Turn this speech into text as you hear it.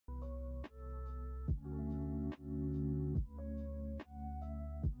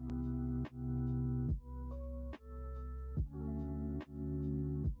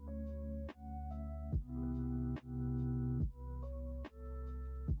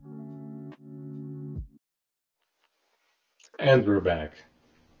And we're back.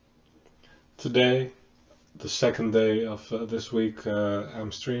 Today, the second day of this week,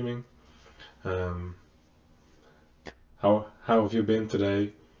 I'm streaming. Um, how have you been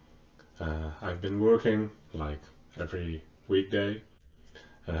today? I've been working like every weekday,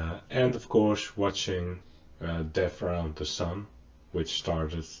 and of course watching Death Around the Sun, which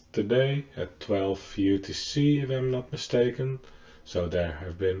started today at 12 UTC, if I'm not mistaken. So there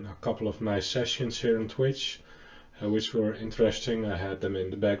have been a couple of nice sessions here on Twitch, which were interesting. I had them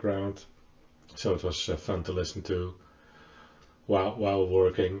in the background. So it was fun to listen to while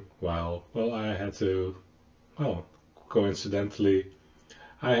working. I had to well coincidentally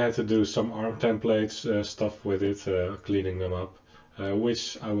I had to do some ARM templates stuff with it, cleaning them up,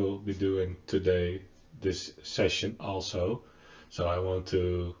 which I will be doing today this session also. So I want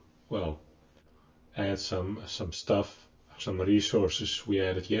to well add some stuff, some resources we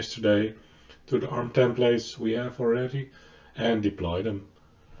added yesterday to the ARM templates we have already and deploy them.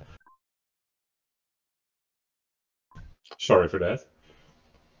 Sorry for that.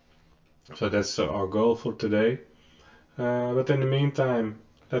 So that's our goal for today. But in the meantime,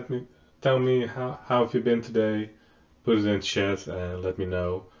 let me tell me how have you been today? Put it in chat and let me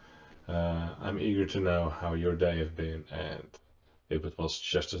know. I'm eager to know how your day have been and if it was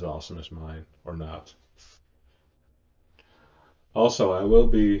just as awesome as mine or not. Also, I will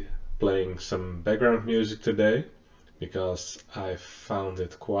be playing some background music today because I found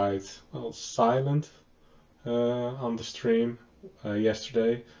it quite well silent on the stream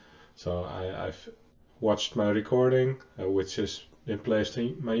yesterday. So I've watched my recording, which has been placed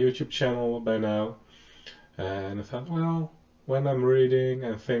in my YouTube channel by now. And I thought, well, when I'm reading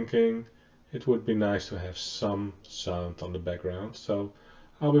and thinking, it would be nice to have some sound on the background. So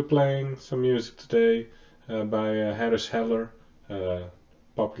I'll be playing some music today by Harris Heller, uh,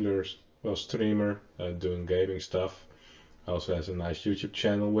 popular streamer doing gaming stuff. Also has a nice YouTube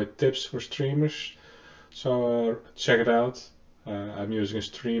channel with tips for streamers. So check it out. I'm using a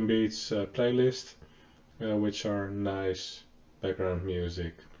Stream Beats playlist, which are nice background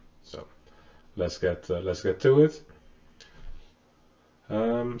music. So let's get to it.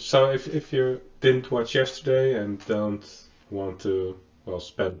 So if you didn't watch yesterday and don't want to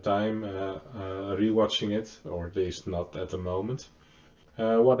spend time rewatching it, or at least not at the moment,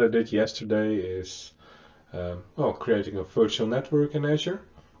 what I did yesterday is creating a virtual network in Azure.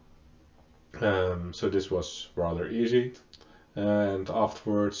 So this was rather easy, and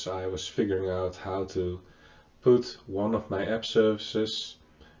afterwards I was figuring out how to put one of my app services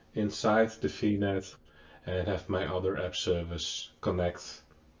inside the VNet and have my other app service connect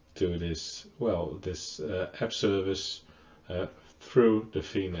to this app service uh, through the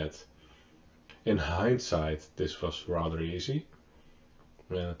VNet. In hindsight, this was rather easy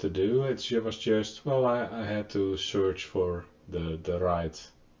to do. It was just, I had to search for the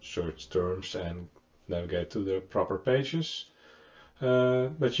right search terms and navigate to the proper pages.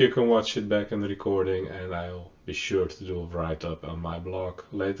 But you can watch it back in the recording, and I'll be sure to do a write-up on my blog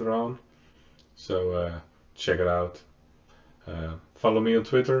later on. So check it out. Follow me on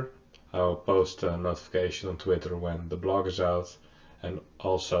Twitter. I'll post a notification on Twitter when the blog is out. And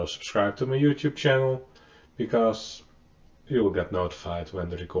also subscribe to my YouTube channel because you will get notified when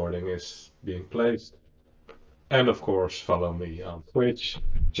the recording is being placed. And of course, follow me on Twitch.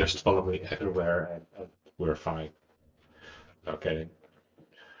 Just follow me everywhere and we're fine. Okay.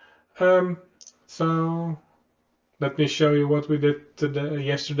 Um, so let me show you what we did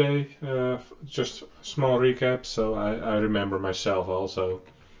yesterday. Just a small recap, so I remember myself also.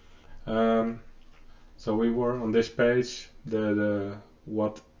 Um, so we were on this page, the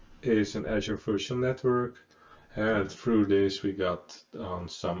what is an Azure Virtual Network, and through this we got on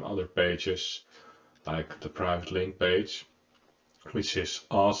some other pages, like the private link page, which is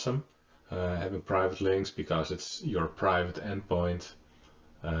awesome. Having private links because it's your private endpoint.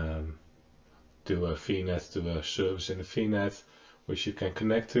 Um, to a VNet, to a service in a VNet, which you can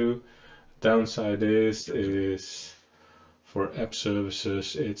connect to. Downside is for app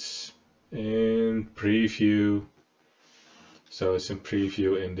services, it's in preview. So it's in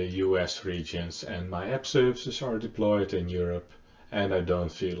preview in the US regions, and my app services are deployed in Europe, and I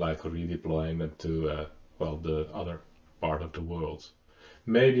don't feel like redeploying them to the other part of the world.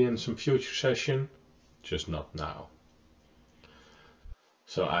 Maybe in some future session, just not now.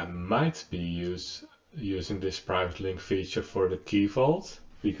 So I might be using this private link feature for the key vault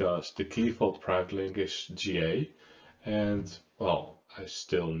because the key vault private link is GA and I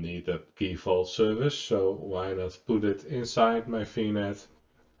still need a key vault service, so why not put it inside my VNet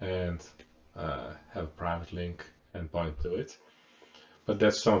and have a private link endpoint to it. But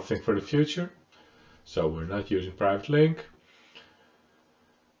that's something for the future. So we're not using private link.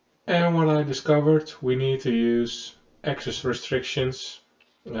 And what I discovered, we need to use access restrictions,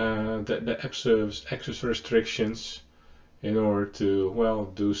 the app service access restrictions, in order to, well,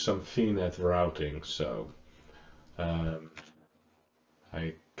 do some VNet routing. So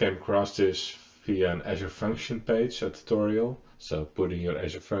I came across this via an Azure Function page, a tutorial. So putting your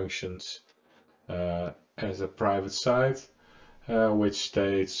Azure Functions as a private site, which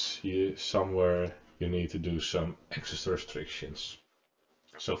states somewhere you need to do some access restrictions.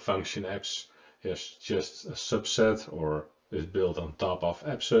 So function apps is just a subset or is built on top of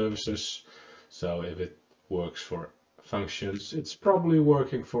app services. So if it works for functions, it's probably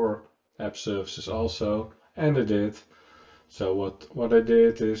working for app services also, and it did. So what I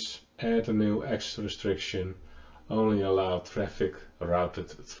did is add a new access restriction, only allow traffic routed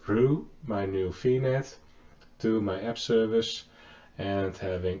through my new VNet to my app service, and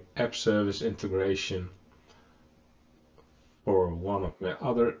having app service integration for one of my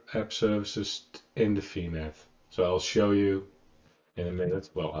other app services in the VNet. So I'll show you in a minute.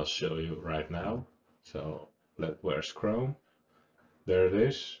 Well, I'll show you right now. So where's Chrome? There it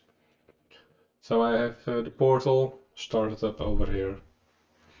is. So I have the portal started up over here.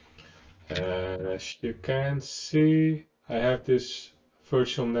 And as you can see, I have this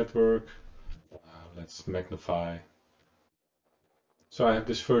virtual network. Let's magnify. So I have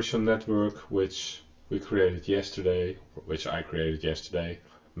this virtual network which we created yesterday, which I created yesterday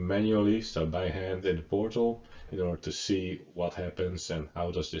manually, so by hand in the portal, in order to see what happens and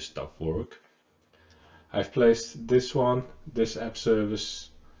how does this stuff work. I've placed this app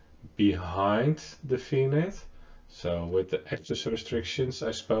service behind the VNet, so with the access restrictions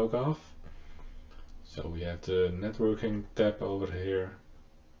I spoke of. So we have the networking tab over here,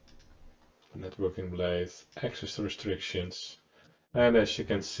 networking blade, access restrictions, and as you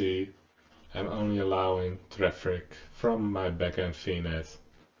can see, I'm only allowing traffic from my backend VNet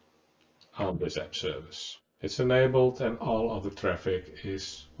on this app service. It's enabled and all other traffic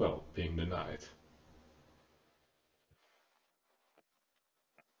is, well, being denied.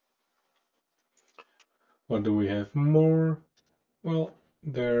 What do we have more? Well,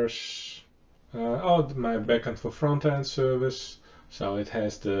 there's my backend for front-end service. So it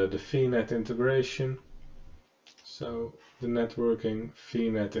has the VNet integration. So the networking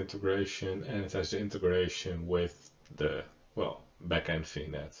VNet integration, and it has the integration with the, well, backend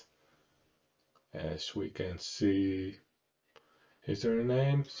VNet. As we can see, is there a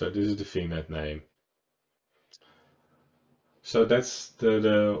name? So this is the VNet name. So that's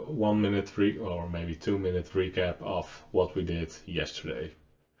the 1 minute or maybe 2 minute recap of what we did yesterday.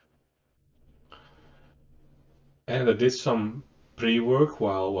 And I did some pre-work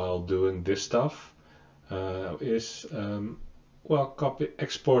while doing this stuff.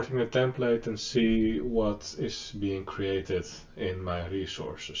 Exporting the template and see what is being created in my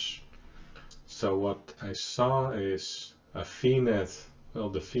resources. So what I saw is a VNet. Well,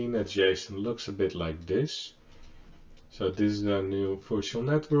 the VNet JSON looks a bit like this. So this is a new virtual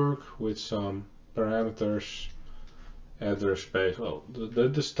network with some parameters, address space, well,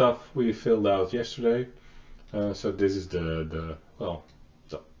 the stuff we filled out yesterday. So this is the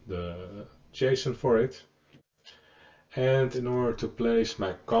JSON for it. And in order to place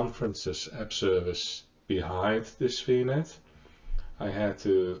my conferences app service behind this VNet, I had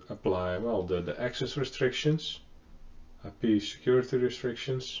to apply, well, the access restrictions, IP security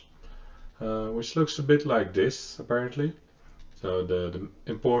restrictions, which looks a bit like this apparently. So the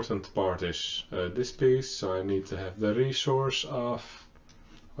important part is this piece. So I need to have the resource of,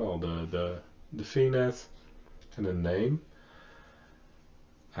 well, the VNet and a name.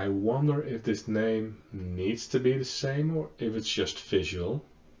 I wonder if this name needs to be the same or if it's just visual.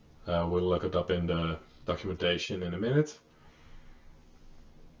 We'll look it up in the documentation in a minute.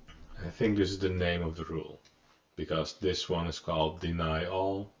 I think this is the name of the rule, because this one is called deny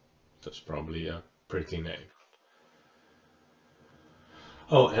all. That's probably a pretty name.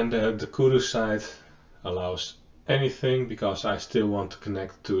 Oh, and the kudu site allows anything, because I still want to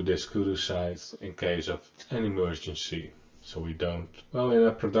connect to this kudu site in case of an emergency. So we don't, well, in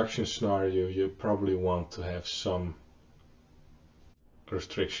a production scenario, you probably want to have some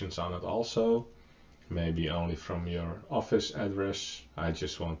restrictions on it also. Maybe only from your office address. I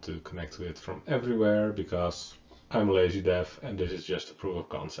just want to connect to it from everywhere because I'm lazy dev and this is just a proof of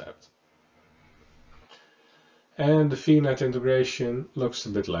concept. And the VNet integration looks a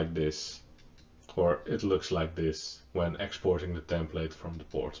bit like this, or it looks like this when exporting the template from the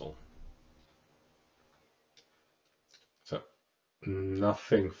portal. So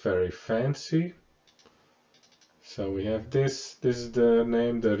nothing very fancy. So we have this is the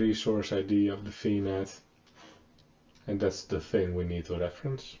name, the resource ID of the VNet, and that's the thing we need to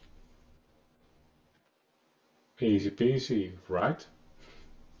reference. Easy peasy, right?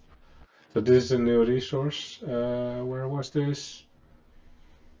 So this is a new resource. Where was this?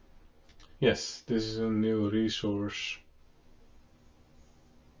 Yes, this is a new resource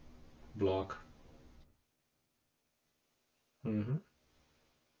block.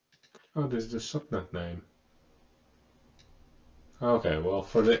 Oh, this is the subnet name. Okay, well,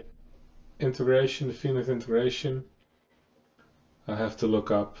 for the integration, the VNet integration, I have to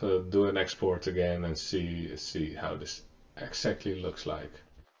look up, do an export again and see how this exactly looks like.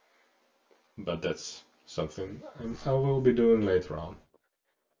 But that's something I will be doing later on.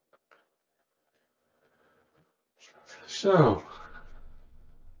 So,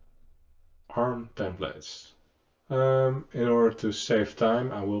 ARM templates. In order to save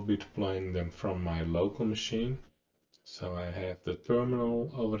time, I will be deploying them from my local machine. So I have the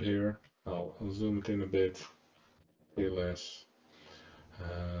terminal over here. I'll zoom it in a bit, less.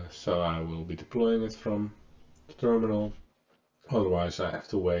 So I will be deploying it from the terminal. Otherwise, I have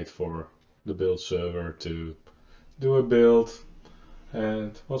to wait for the build server to do a build.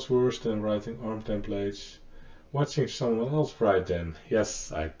 And what's worse than writing ARM templates? Watching someone else write them.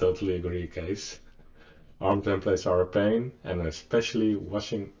 Yes, I totally agree, Case. ARM templates are a pain, and especially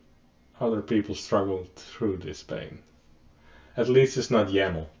watching other people struggle through this pain. At least it's not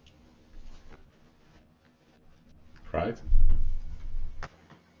YAML, right?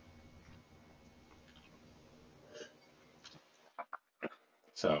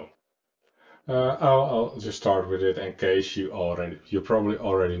 So I'll just start with it in case you probably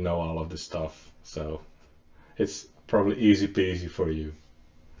already know all of this stuff. So it's probably easy peasy for you.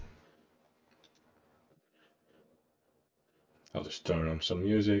 I'll just turn on some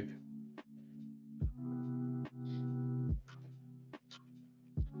music.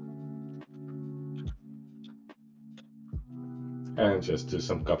 And just do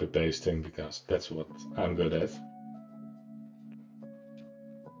some copy pasting because that's what I'm good at.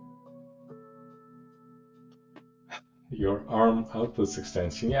 Your ARM outputs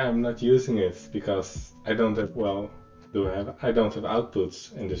extension. Yeah, I'm not using it because I don't have, well, I don't have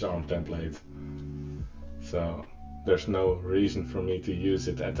outputs in this ARM template. So there's no reason for me to use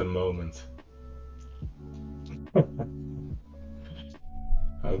it at the moment.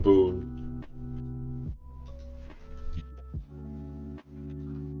 Boo.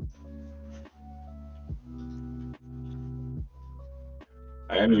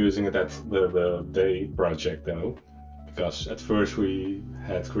 I am using it at the day project though, because at first we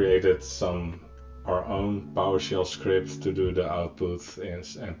had created our own PowerShell script to do the output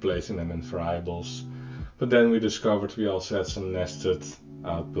and placing them in variables. But then we discovered we also had some nested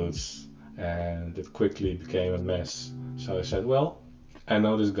outputs and it quickly became a mess. So I said, well, I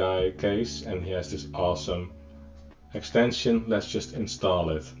know this guy Case and he has this awesome extension, let's just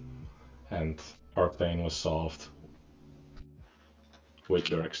install it. And our pain was solved with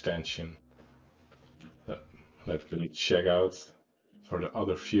your extension. Let me check out for the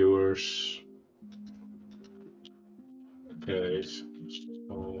other viewers. Okay,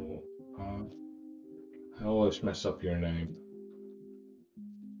 so I always mess up your name,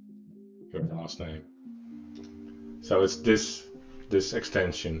 your last name. So it's this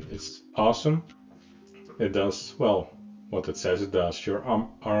extension. It's awesome. It does, well, what it says it does. Your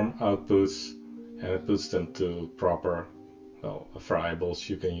ARM outputs, and it puts them to proper, well, variables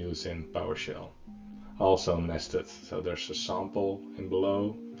you can use in PowerShell. Also nested. So there's a sample in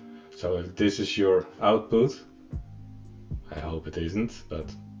below. So if this is your output, I hope it isn't,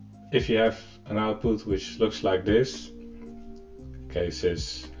 but if you have an output which looks like this,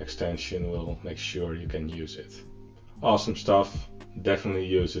 Case's extension will make sure you can use it. Awesome stuff. Definitely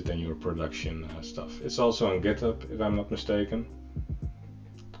use it in your production stuff. It's also on GitHub, if I'm not mistaken,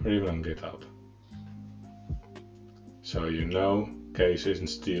 or even on GitHub. So you know Case isn't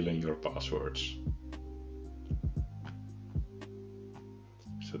stealing your passwords.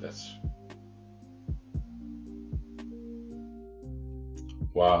 So that's...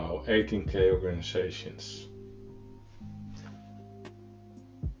 Wow, 18K organizations.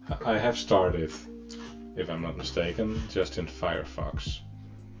 I have started, if I'm not mistaken, just in Firefox.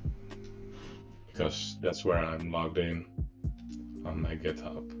 Because that's where I'm logged in on my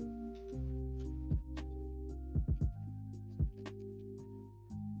GitHub.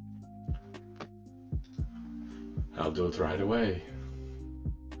 I'll do it right away.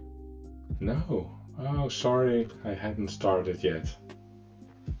 No. Oh, sorry, I hadn't started yet.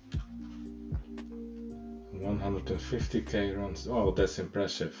 150K runs. Oh, that's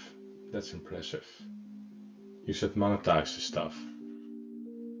impressive. That's impressive. You should monetize the stuff.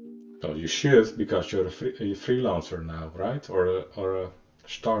 Well, you should because you're a freelancer now, right? Or a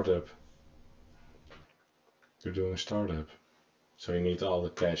startup. You're doing a startup, so you need all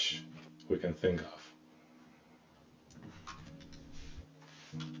the cash we can think of.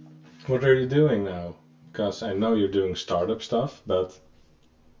 What are you doing now? Because I know you're doing startup stuff, but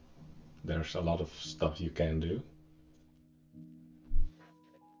there's a lot of stuff you can do.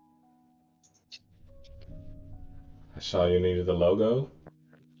 I saw you needed a logo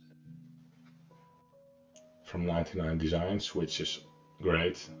from 99 Designs, which is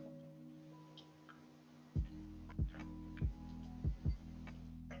great.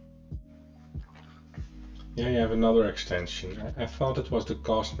 Yeah, you have another extension. I thought it was the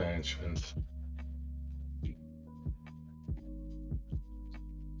cost management.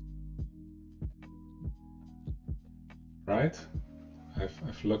 Right?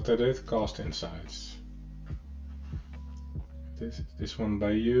 I've looked at it, cost insights. This one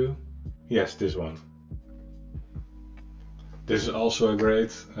by you? Yes, this one. This is also a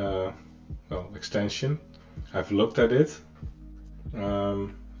great extension. I've looked at it,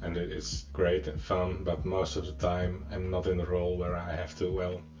 and it's great and fun, but most of the time I'm not in a role where I have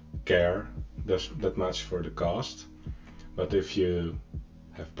to care that much for the cost. But if you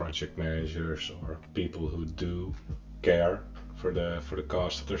have project managers or people who do care for the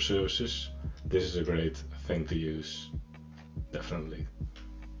cost of their services, this is a great thing to use. Definitely.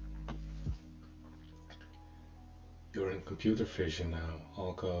 You're in computer vision now,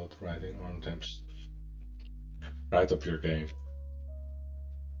 all code, writing on temps. Right up your game.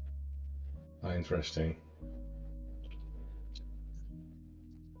 Interesting.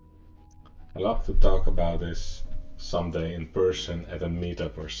 I'd love to talk about this someday in person at a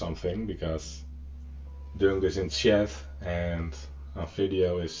meetup or something, because doing this in chat and on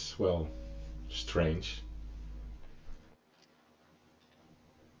video is, strange.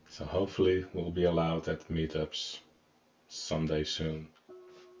 So hopefully we'll be allowed at meetups someday soon.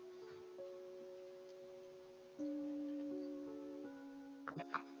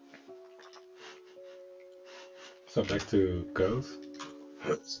 So back to code.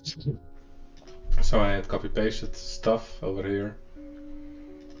 So I had copy pasted stuff over here.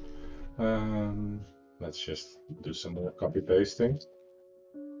 Let's just do some more copy pasting.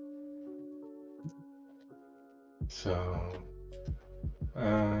 So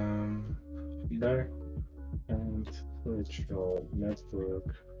back and virtual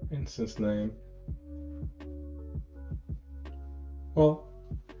network instance name. Well,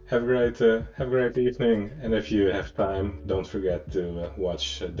 have a great evening, and if you have time, don't forget to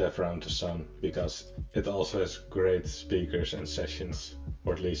watch Dev Round the Sun, because it also has great speakers and sessions,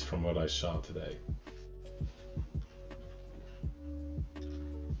 or at least from what I saw today.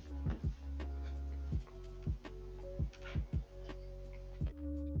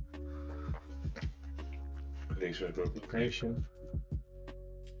 These are group location.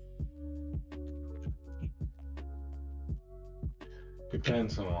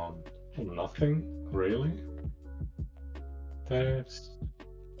 Depends on nothing, really. Tabs,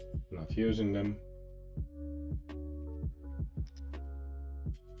 not using them.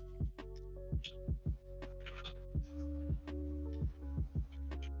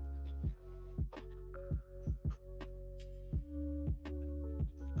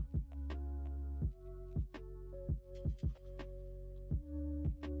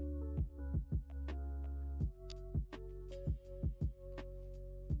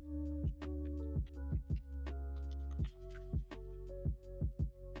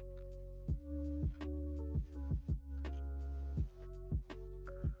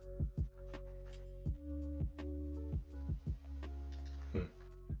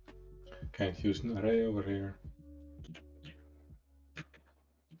 Can't use an array over here.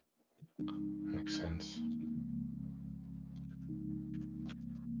 Makes sense.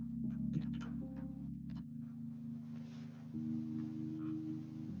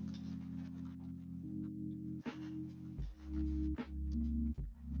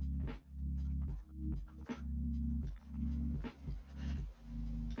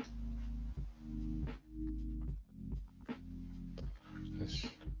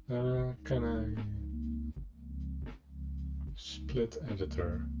 Can I split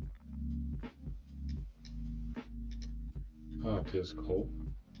editor? Oh, this is cool.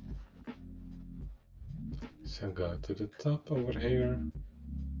 So go to the top over here.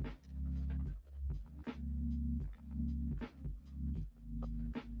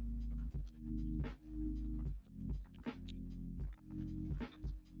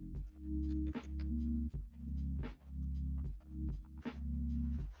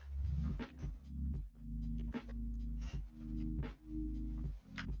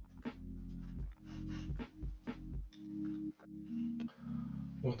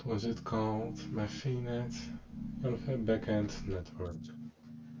 What was it called? My VNet. of a backend network.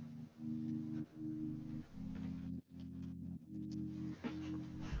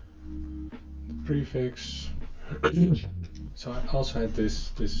 The prefix. So I also had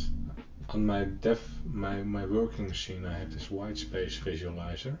this on my my working machine. I have this white space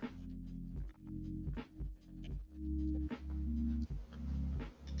visualizer.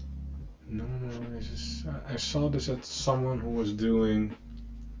 Normalizes. I saw this at someone who was doing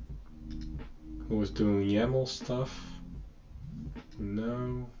YAML stuff.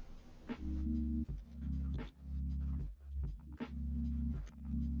 No.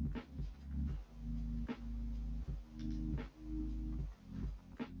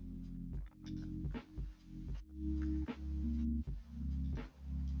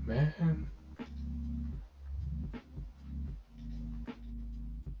 Man.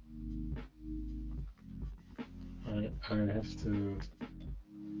 I have to.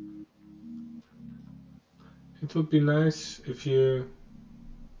 It would be nice if you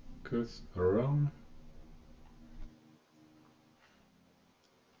could run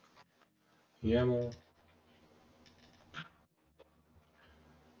YAML.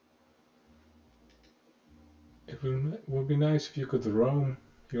 It would be nice if you could roam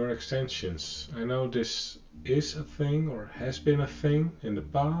your extensions. I know this is a thing or has been a thing in the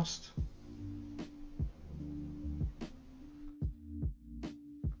past.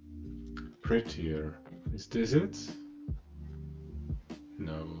 Prettier. Is this it?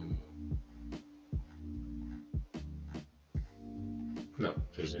 No. No,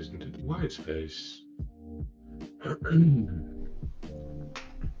 this isn't it. White space.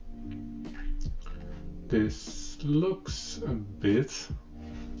 This looks a bit,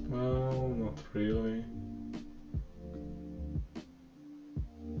 well, not really.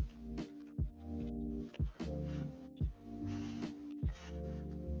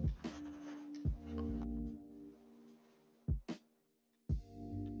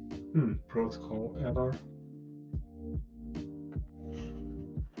 Protocol error.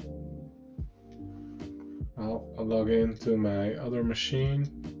 I'll log into my other machine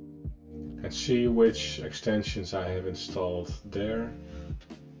and see which extensions I have installed there,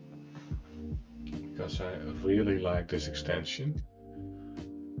 because I really like this extension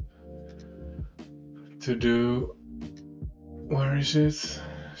to do. Where is it?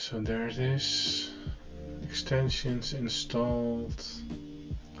 So there it is. Extensions installed.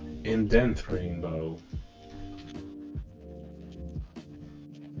 Indent Rainbow.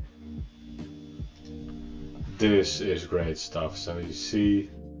 This is great stuff. So you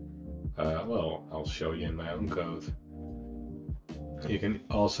see, well, I'll show you in my own code. You can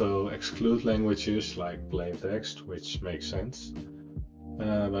also exclude languages like plain text, which makes sense.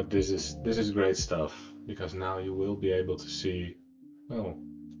 But this is great stuff, because now you will be able to see, well,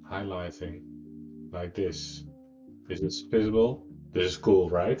 highlighting like this. This is visible. This is cool,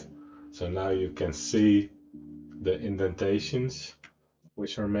 right? So now you can see the indentations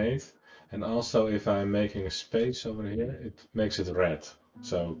which are made. And also, if I'm making a space over here, it makes it red.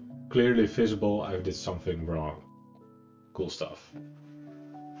 So clearly visible, I did something wrong. Cool stuff.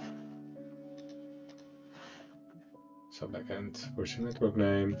 So backend version network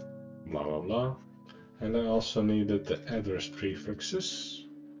name, blah blah blah. And I also needed the address prefixes,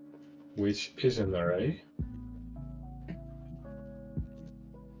 which is an array.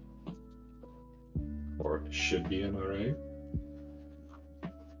 Or should be an array.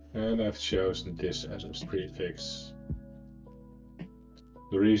 And I've chosen this address prefix.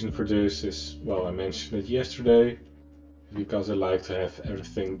 The reason for this is, well, I mentioned it yesterday, because I like to have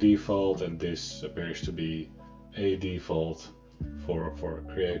everything default, and this appears to be a default for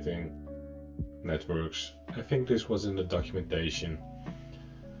creating networks. I think this was in the documentation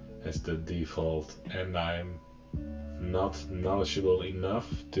as the default, and I'm not knowledgeable enough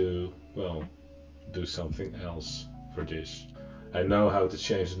to, well, do something else for this. I know how to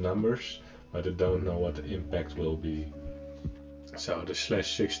change the numbers, but I don't know what the impact will be. So the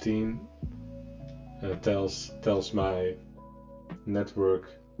 /16 tells my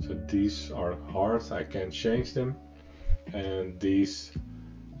network, so these are hard, I can't change them, and these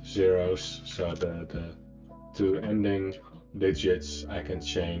zeros, so the two ending digits, I can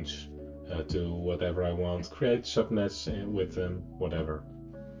change to whatever I want, create subnets with them, whatever.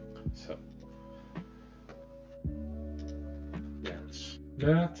 So that's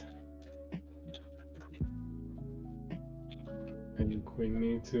that. I think we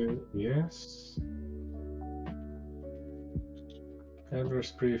need to, yes,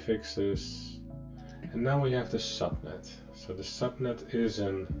 address prefixes, and now we have the subnet. So the subnet is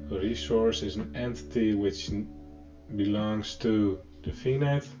a resource, is an entity which belongs to the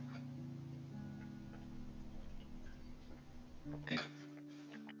VNet.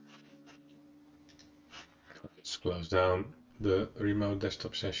 close down the remote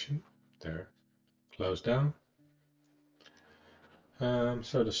desktop session. There, close down.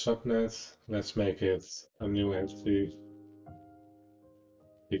 So the subnet, let's make it a new entity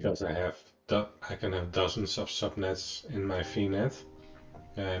because I can have dozens of subnets in my VNet,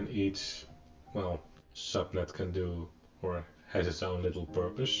 and each, well, subnet can do or has its own little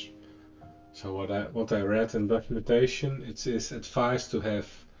purpose. So what I read in documentation, it is advised to have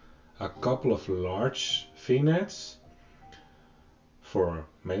a couple of large VNets for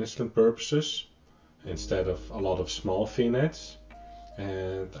management purposes instead of a lot of small VNets.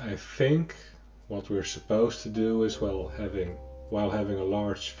 And I think what we're supposed to do is while having a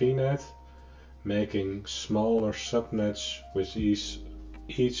large VNet, making smaller subnets which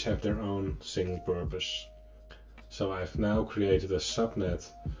each have their own single purpose. So I've now created a subnet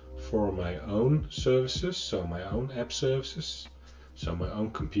for my own services, so my own app services, so my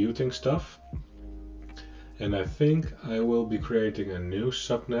own computing stuff. And I think I will be creating a new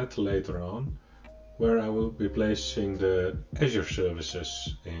subnet later on where I will be placing the Azure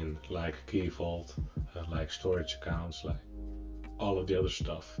services in, like Key Vault, like storage accounts, like all of the other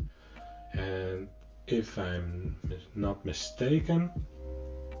stuff. And if I'm not mistaken,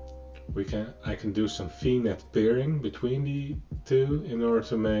 I can do some VNet peering between the two in order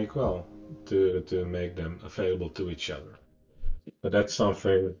to make, well, to make them available to each other. But that's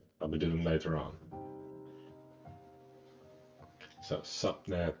something I'll be doing later on. So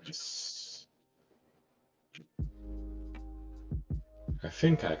subnets. I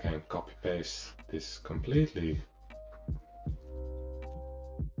think I can copy paste this completely.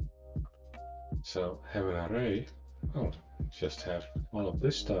 So have an array. Oh, just have all of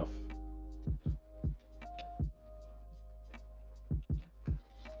this stuff.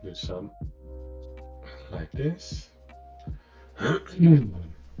 Do some like this.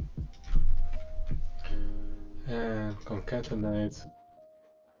 And concatenate.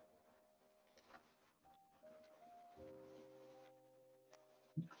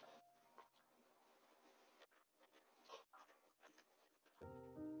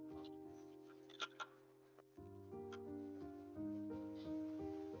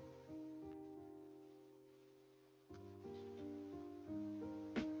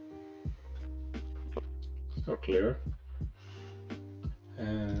 So clear.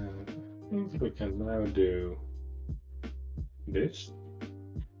 And we can now do this.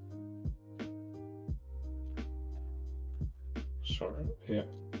 Sorry, yeah.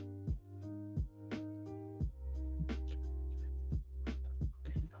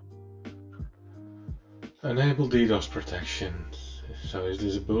 Enable DDoS protection. So is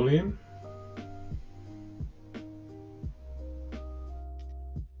this a Boolean?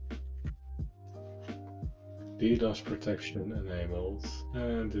 DDoS protection enabled.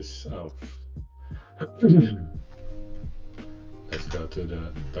 And this, oh. Let's go to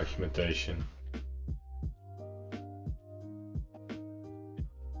the documentation.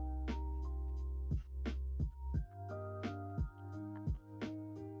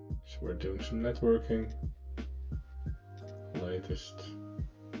 So we're doing some networking. Latest.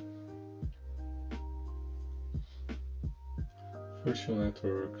 Virtual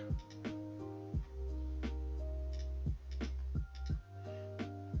network.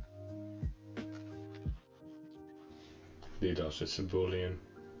 DDoS is a Boolean.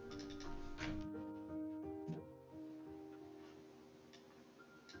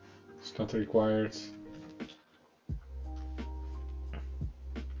 It's not required.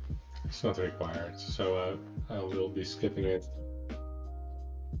 It's not required, so I will be skipping it.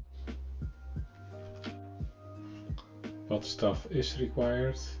 What stuff is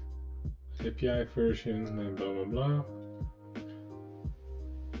required? API version and blah blah blah.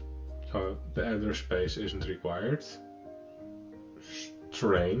 So the address space isn't required.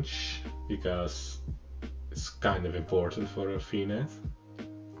 Strange, because it's kind of important for a VNet.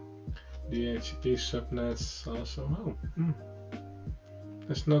 DHCP subnets also. Oh,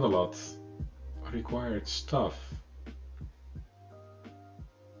 there's not a lot required stuff.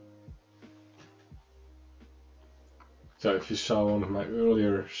 So if you saw one of my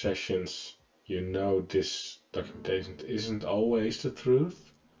earlier sessions, you know this documentation isn't always the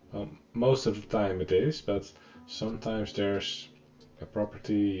truth. Well, most of the time it is, but sometimes there's a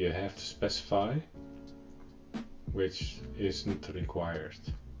property you have to specify which isn't required.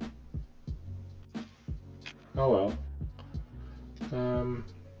 Oh well.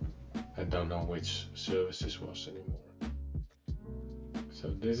 I don't know which service this was anymore. So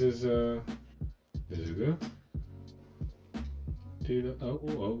this is good.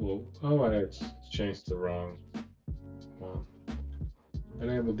 Oh, I changed the wrong one.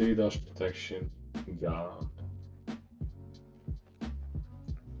 Enable DDoS protection. Gone.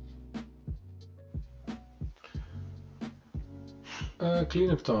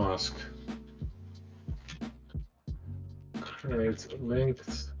 Cleanup task. Create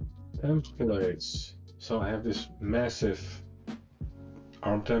linked templates. So I have this massive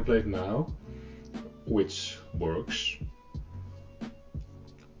ARM template now, which works,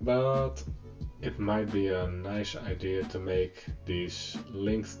 but it might be a nice idea to make these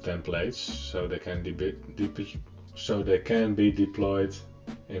linked templates so they can be deployed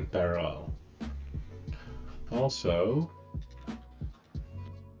in parallel. Also,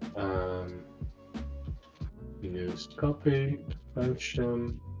 use copy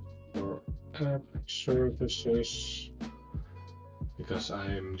function for app services, because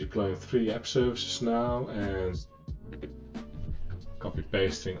I'm deploying 3 app services now and copy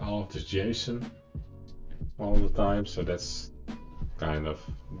pasting all of this JSON all the time, so that's kind of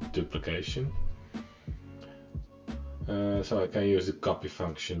duplication. So I can use the copy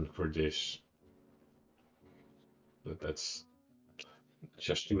function for this, but that's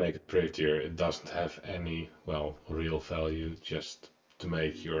just to make it prettier. It doesn't have any, well, real value, just to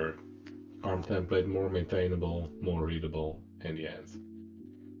make your ARM template more maintainable, more readable in the end.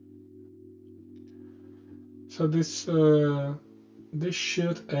 So this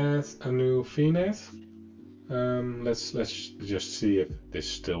should add a new VNet. Let's just see if this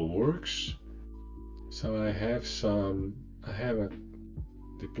still works. So I have a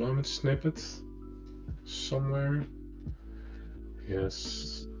deployment snippet somewhere.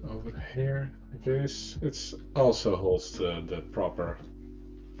 Yes, over here it is. It also holds the proper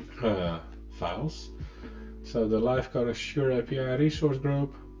files. So the live code assure API resource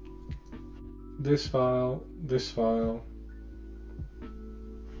group. This file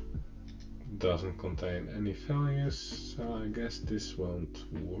doesn't contain any values, so I guess this won't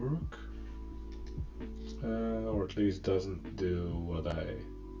work, or at least doesn't do what I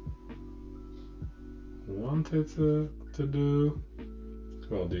wanted to do.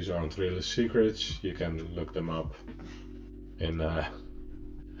 Well, these aren't really secrets. You can look them up in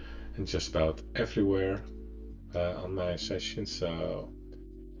just about everywhere on my session. So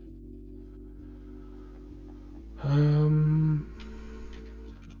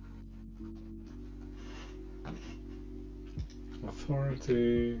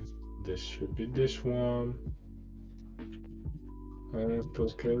authority, this should be this one.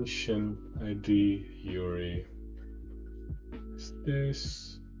 Application ID Yuri is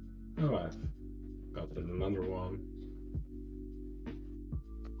this. Oh, I've got another one.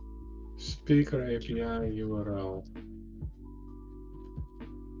 Speaker API URL.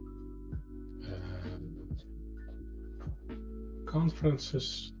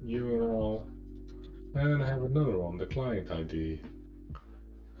 Conferences URL. And I have another one, the client ID.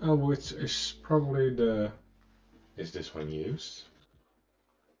 Which is probably the... Is this one used?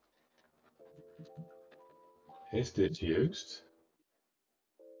 Is this used?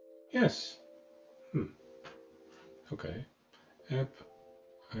 Yes. Okay. App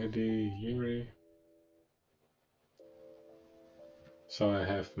ID Yuri. So I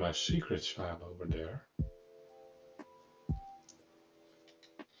have my secrets file over there.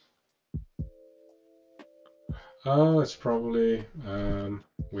 Oh, it's probably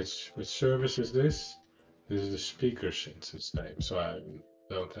which service is this? This is the speaker's instance name, so I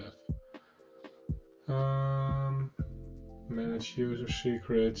don't have manage user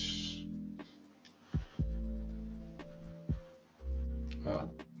secrets.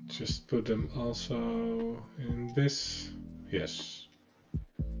 Just put them also in this. Yes.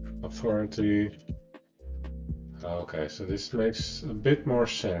 Authority. Okay, so this makes a bit more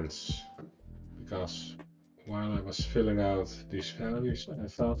sense, because while I was filling out these values, I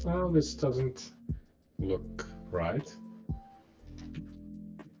thought, oh, this doesn't look right.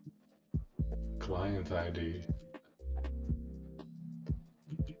 Client ID.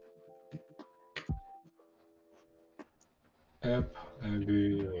 App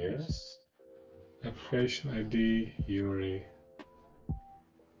ID, yes. Application ID, Yuri.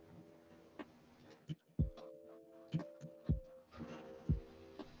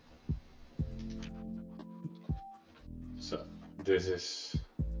 So this is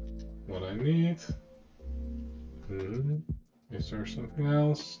what I need. Is there something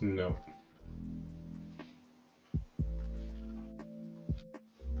else? No.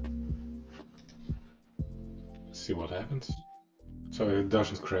 Let's see what happens. So it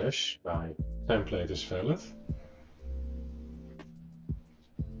doesn't crash. My template is valid.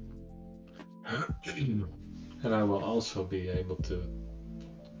 And I will also be able to,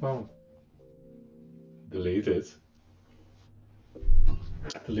 well, delete it.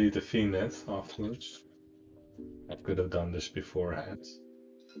 Delete the VNet afterwards. I could have done this beforehand.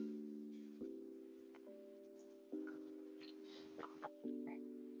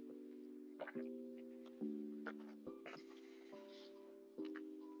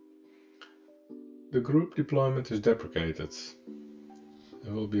 The group deployment is deprecated.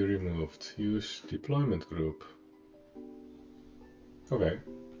 It will be removed. Use deployment group. Okay.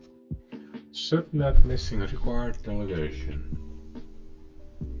 Subnet missing required delegation.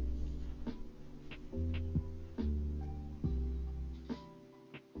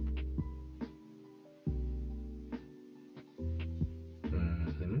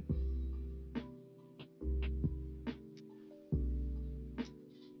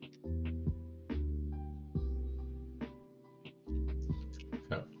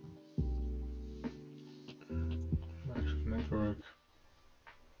 Network.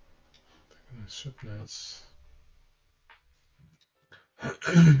 Subnets.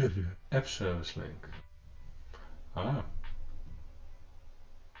 App service link. Ah.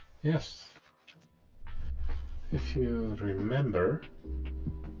 Yes. If you remember,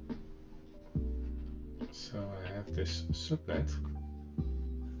 so I have this subnet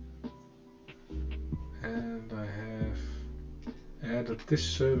and I have added this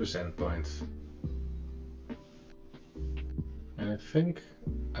service endpoint. And I think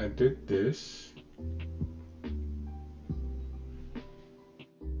I did this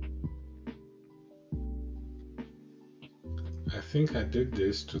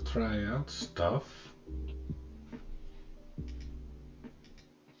to try out stuff.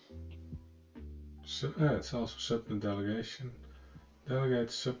 So it's also subnet delegation. Delegate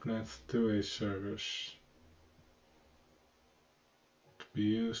subnet to a service to be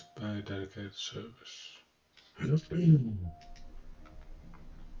used by a dedicated service.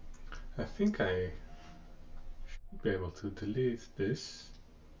 I think I should be able to delete this.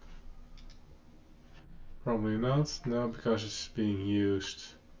 Probably not, no, because it's being used.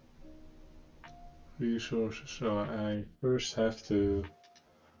 Resources, so I first have to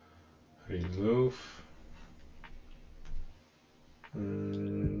remove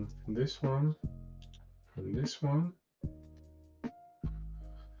this one from this one.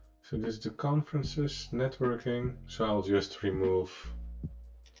 So this is the conferences, networking, so I'll just remove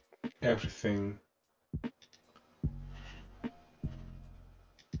everything.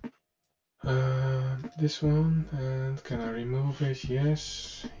 This one, and can I remove it?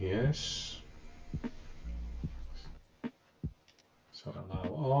 Yes, yes. So allow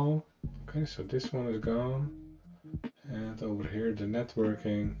all. Okay, so this one is gone. And over here, the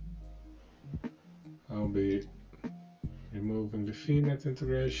networking, I'll be removing the VNet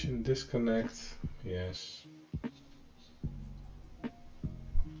integration, disconnect, yes.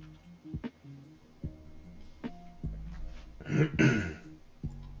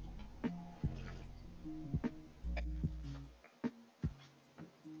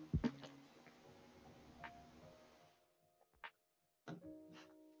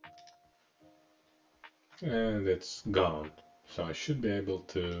 And it's gone. So I should be able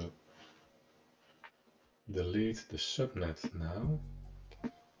to delete the subnet now.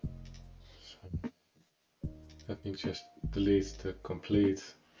 So let me just delete the complete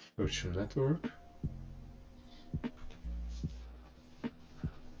virtual network.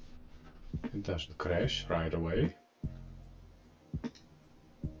 It doesn't crash right away.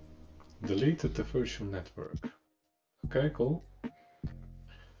 Deleted the virtual network. Okay, cool.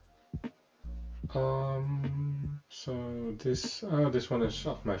 So this one is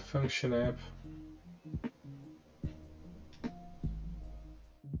of my function app.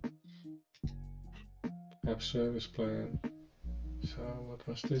 App service plan. So what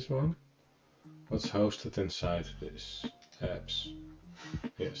was this one? What's hosted inside this apps?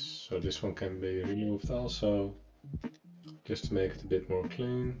 Yes, so this one can be removed also, just to make it a bit more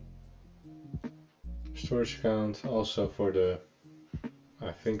clean. Storage account also for the,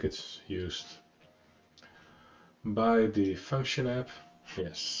 I think it's used by the function app.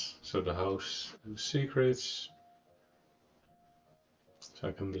 Yes, so the host secrets. So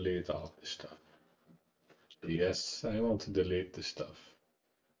I can delete all this stuff. Yes, I want to delete this stuff.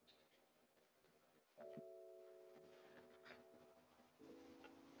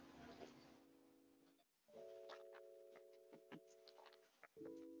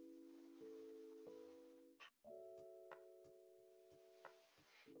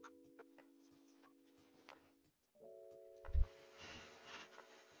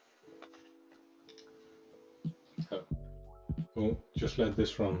 So we'll just let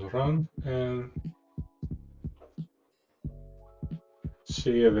this one run and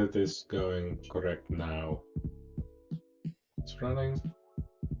see if it is going correct now. It's running.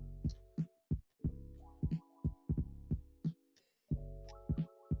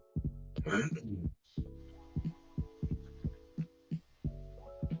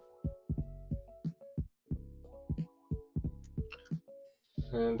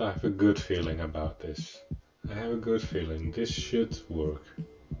 And I have a good feeling about this. I have a good feeling this should work.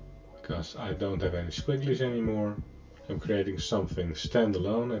 Because I don't have any squigglies anymore. I'm creating something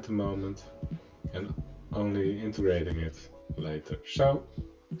standalone at the moment. And only integrating it later. So,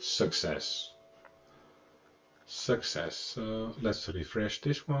 success. Success. So let's refresh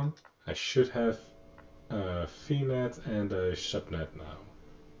this one. I should have a VNet and a subnet now.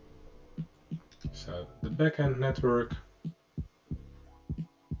 So the backend network,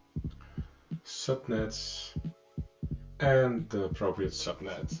 subnets, and the appropriate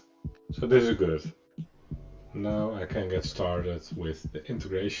subnet. So this is good. Now I can get started with the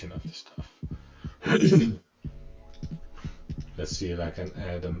integration of the stuff. Let's see if I can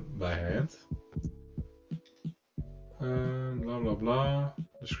add them by hand. Blah blah blah.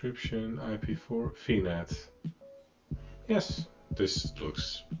 Description IP4 VNet. Yes, this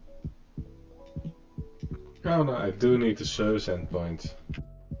looks. Oh no, I do need the service endpoint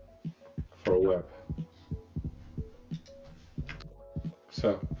for web.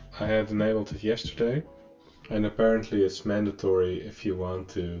 So I had enabled it yesterday, and apparently it's mandatory if you want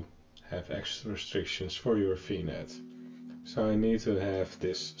to have extra restrictions for your VNet. So I need to have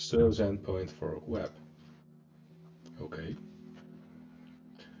this service endpoint for web. Okay.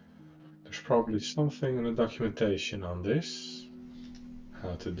 There's probably something in the documentation on this,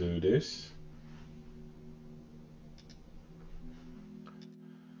 how to do this.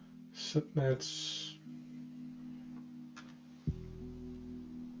 Subnets.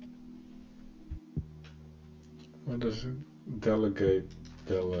 What does it delegate?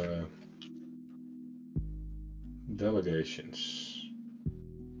 Delegations.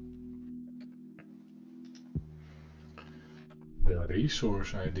 The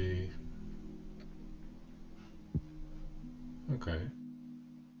resource ID. Okay.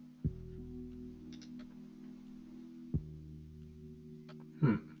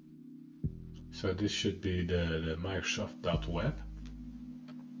 So this should be the Microsoft.web.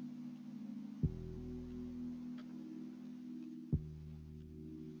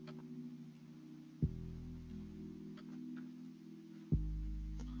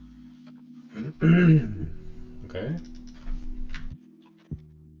 Okay.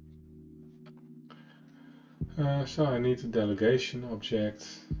 So I need a delegation object.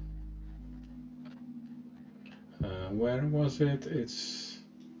 Where was it? It's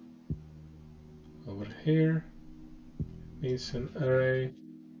over here. Needs an array.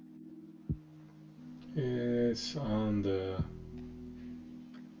 It's on the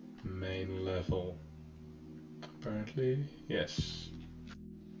main level. Apparently, yes.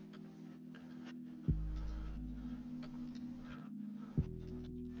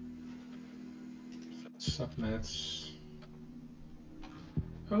 Subnets.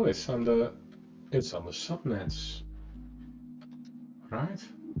 Oh, it's on the subnets, right?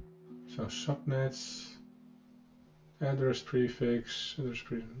 So subnets, address prefix,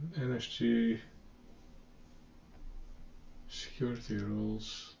 NSG, security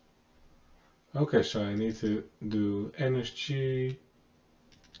rules. Okay, so I need to do NSG,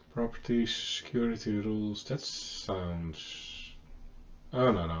 properties, security rules. That sounds.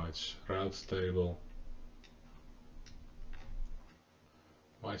 Oh no, it's route table.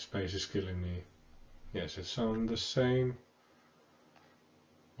 White space is killing me. Yes, it's on the same.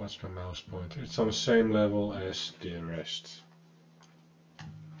 What's my mouse pointer? It's on the same level as the rest.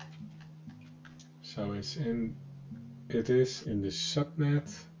 So it is in the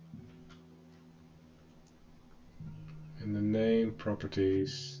subnet. In the name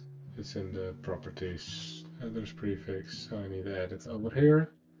properties, it's in the properties address prefix. So I need to add it over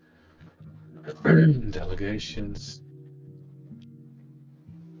here. Delegations.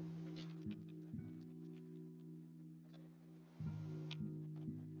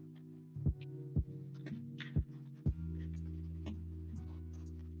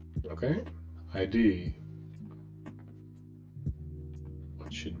 Okay, ID.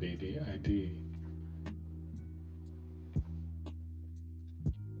 What should be the ID?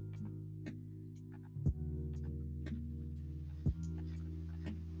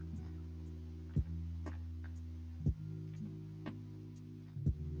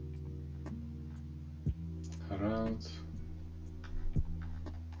 Route.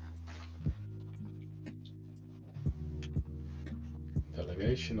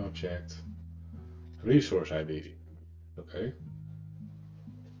 Delegation object. Resource ID. Okay.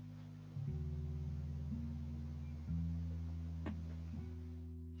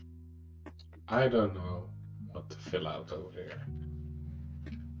 I don't know what to fill out over here.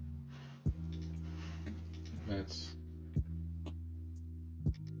 Let's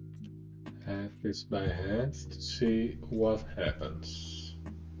add this by hand to see what happens.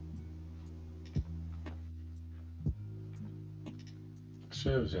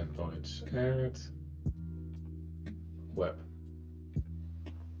 service endpoints, add web,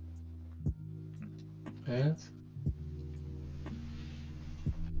 add,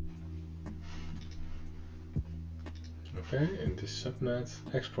 okay, in this subnet,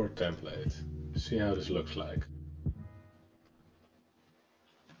 export template. See how this looks like.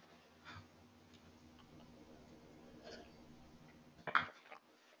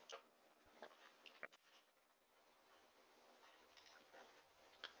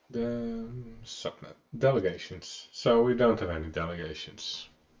 The subnet delegations. So we don't have any delegations.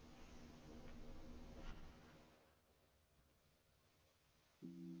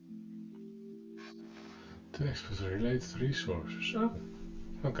 To export related resources. Oh,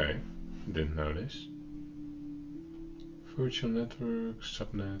 okay. Didn't know this. Virtual network,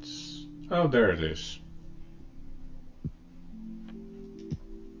 subnets. Oh, there it is.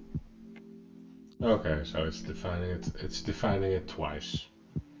 Okay, so it's defining it twice.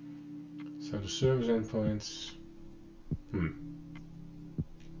 So the service endpoints.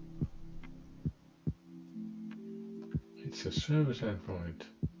 It's a service endpoint,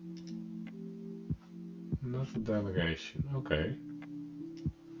 not a delegation. Okay.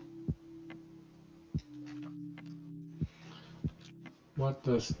 What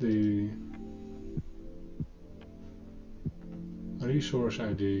does the resource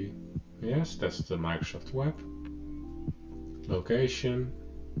ID? Yes, that's the Microsoft Web. Location.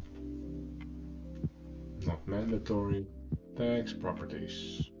 Not mandatory. Tags,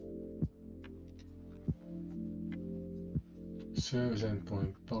 properties. Service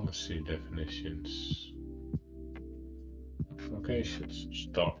endpoint policy definitions. Locations,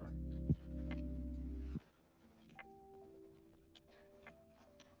 star.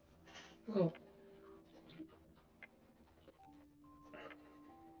 Well,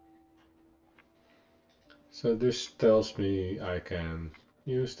 so this tells me I can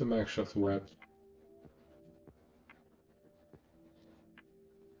use the Microsoft Web.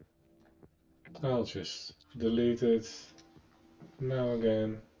 I'll just delete it now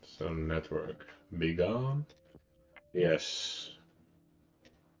again. So network be gone. Yes.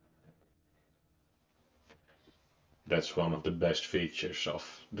 That's one of the best features of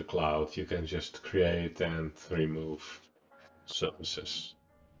the cloud. You can just create and remove services.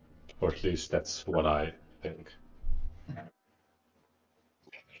 Or at least that's what I think.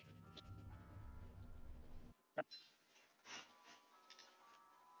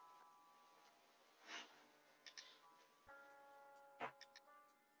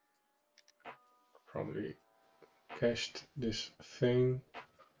 Probably cached this thing.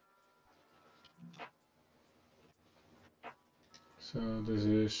 So this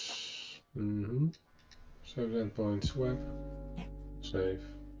is service endpoints web. Save.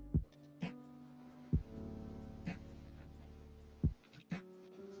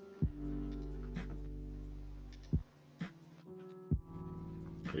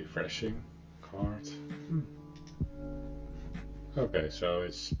 Refreshing card. Okay, so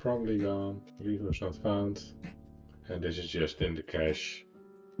it's probably gone. Resource not found. And this is just in the cache.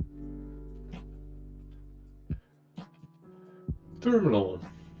 Terminal.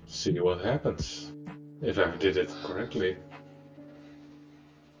 See what happens. If I did it correctly.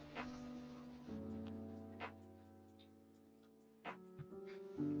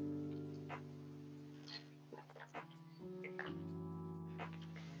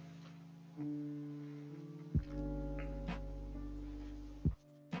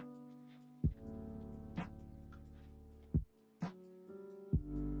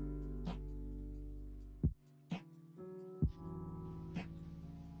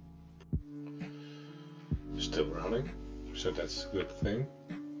 Still running, so that's a good thing.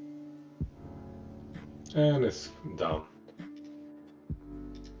 And it's down.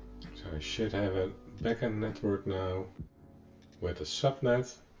 So I should have a backend network now with a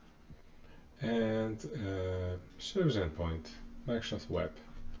subnet and a service endpoint, Microsoft Web.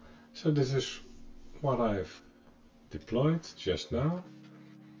 So this is what I've deployed just now.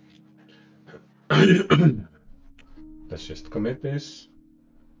 Let's just commit this.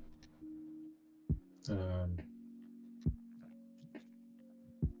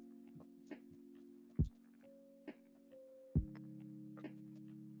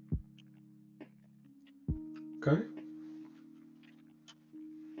 Okay.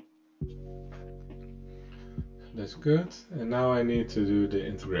 That's good. And now I need to do the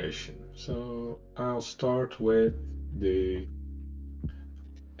integration. So I'll start with the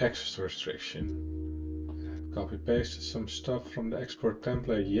access restriction. Copy pasted some stuff from the export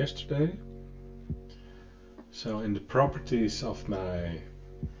template yesterday. So in the properties of my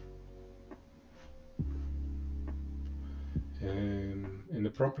in the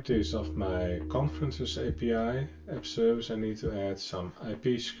properties of my conferences API app service, I need to add some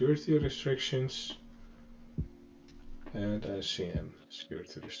IP security restrictions and SCM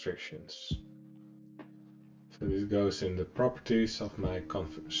security restrictions. So this goes in the properties of my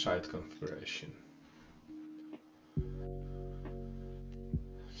site configuration.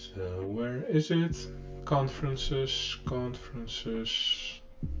 So where is it? Conferences,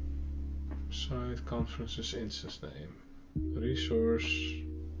 site conferences instance name, resource.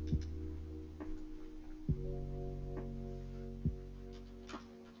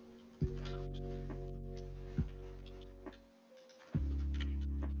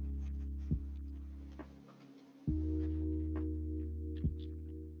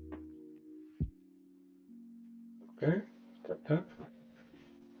 Okay, tap.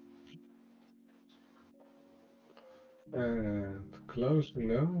 And close,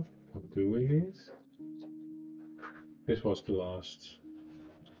 no. What do we need? This was the last.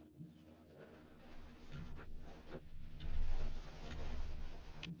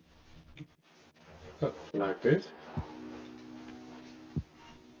 Oh, like this.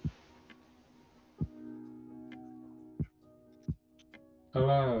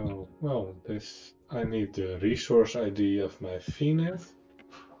 Oh, well, this, I need the resource ID of my VNet.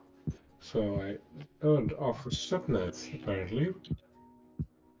 So I don't offer subnet, apparently.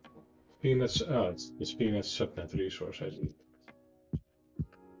 VNet's, it's VNet subnet resource ID.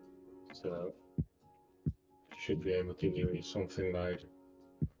 So should be able to use something like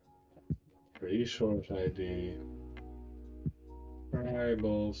resource ID,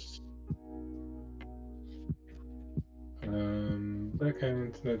 variables,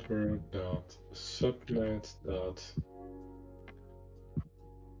 backend network dot subnet dot.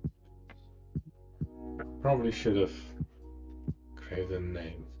 Probably should have created a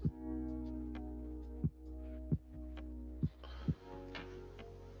name.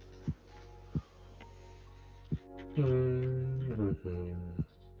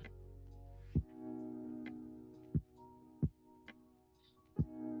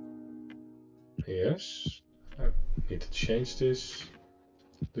 Yes, I need to change this,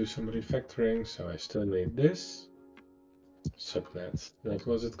 do some refactoring, so I still need this. Subnet, what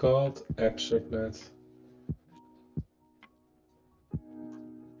was it called? App subnet.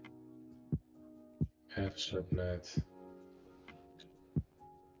 App subnet.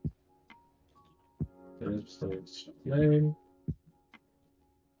 Instance name.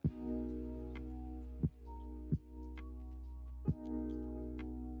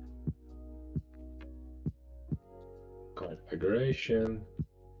 Configuration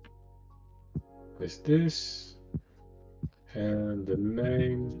is this, and the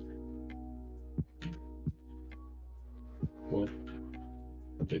name. Well,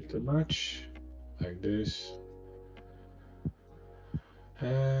 a bit too much, like this.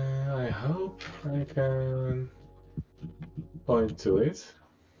 I hope I can point to it.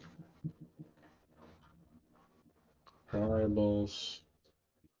 Variables,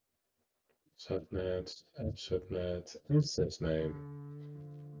 subnet, app subnet, instance name.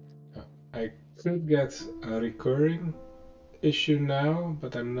 I could get a recurring issue now,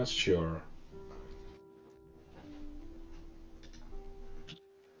 but I'm not sure.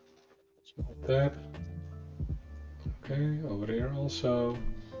 Small tab. Okay, over here also.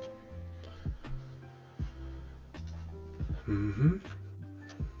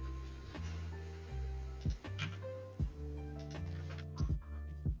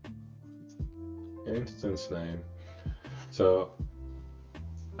 Instance name. So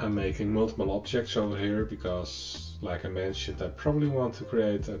I'm making multiple objects over here because, like I mentioned, I probably want to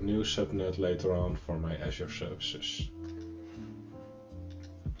create a new subnet later on for my Azure services.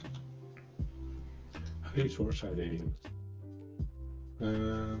 Resource ID.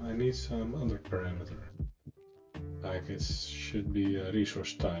 I need some other parameter. Like it should be a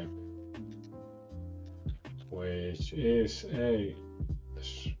resource type, which is a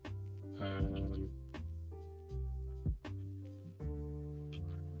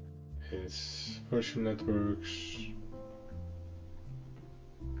it's virtual networks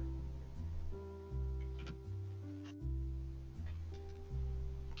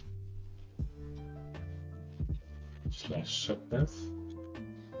 / subnet.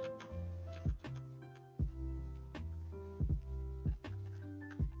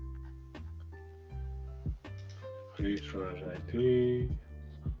 Resource ID.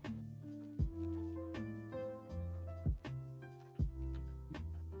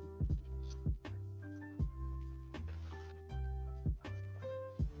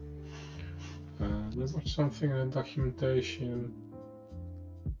 There was something in the documentation.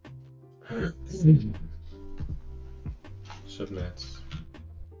 Subnets.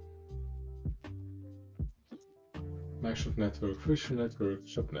 Microsoft Network, Fusion Network,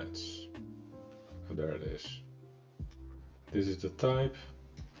 subnets. Oh, there it is. This is the type.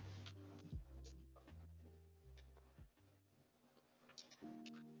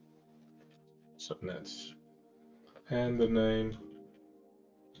 Subnets. And the name.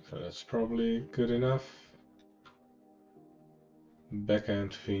 So that's probably good enough.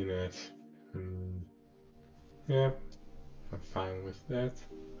 Backend VNet. Yeah, I'm fine with that.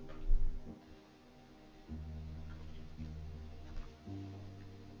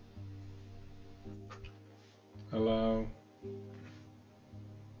 Allow.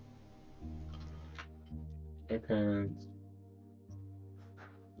 Backend.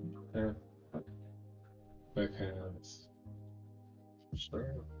 Backend.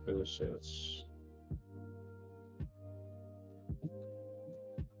 Services.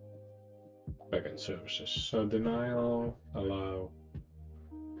 Backend services. So denial, allow.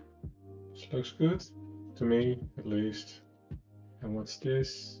 This looks good to me, at least. And what's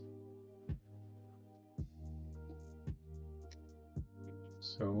this?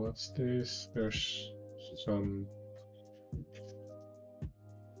 So what's this? There's some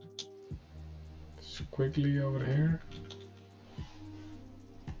squiggly over here.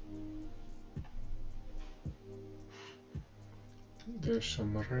 There's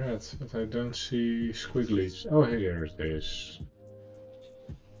some red, but I don't see squigglies. Oh, here it is.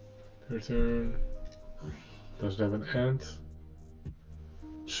 Return. Does it have an end?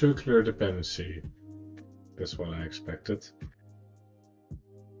 Circular dependency. That's what I expected.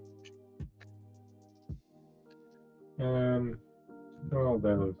 Well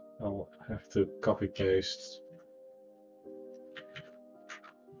then I'll have to copy paste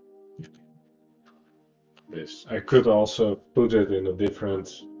this. I could also put it in a different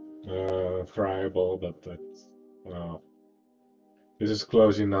variable, but this is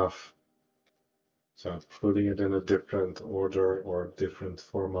close enough. So putting it in a different order or different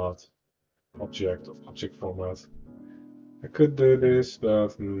format, object format. I could do this,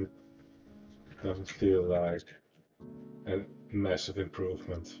 but it doesn't feel like a massive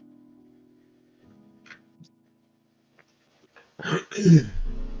improvement.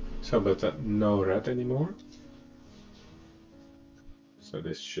 So, but no red anymore. So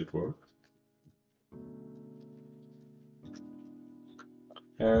this should work.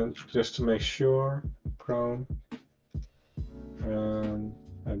 And just to make sure, Chrome,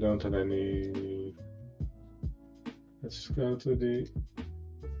 I don't have any. Let's go to the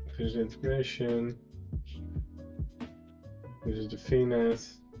visual integration. This is the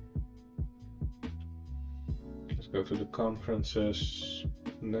VNet. Let's go to the conferences,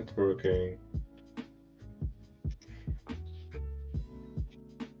 networking.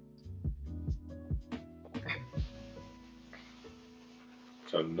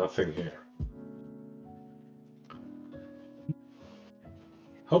 So nothing here.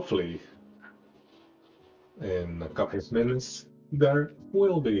 Hopefully, in a couple of minutes, there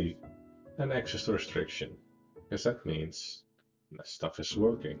will be an access restriction, because that means that stuff is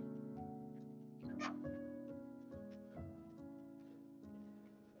working.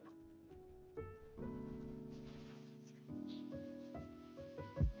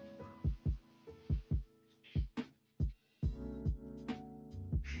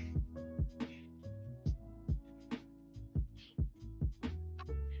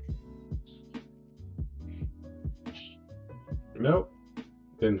 No,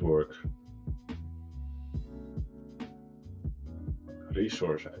 didn't work.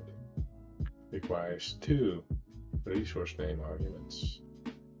 Resource ID requires 2 resource name arguments.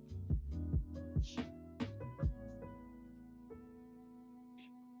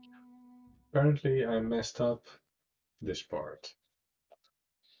 Apparently I messed up this part.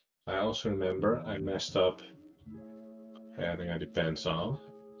 I also remember I messed up adding a depends on.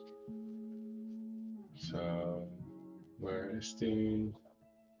 So where is the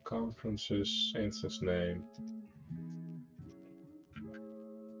conferences instance name?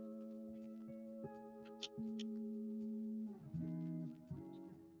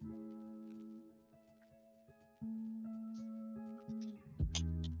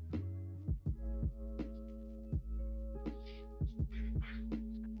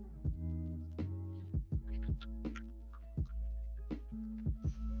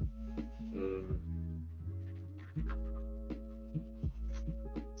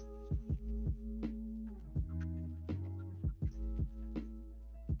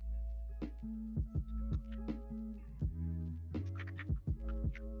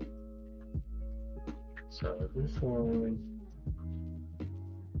 So this one.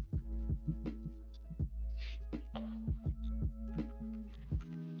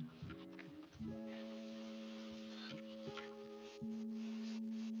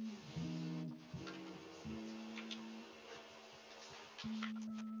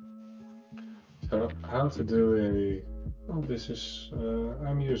 So how to do a, well, this is,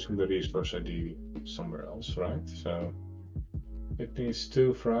 I'm using the resource ID somewhere else, right? So it needs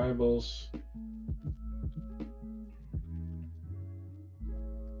two variables.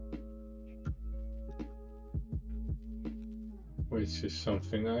 Which is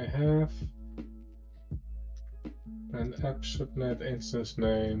something I have. And app subnet instance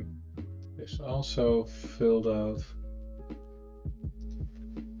name is also filled out.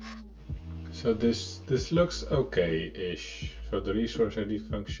 So this looks okay-ish. So the resource ID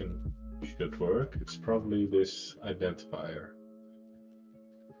function should work. It's probably this identifier.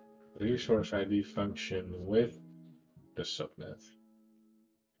 Resource ID function with the subnet.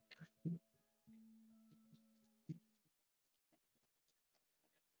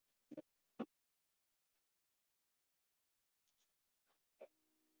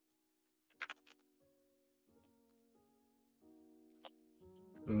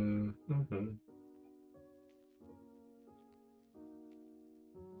 Mm-hmm.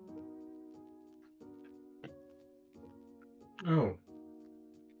 Oh,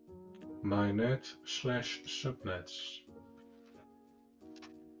 mynet/subnets.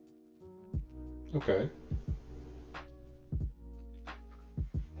 Okay.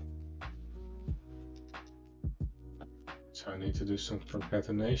 So I need to do some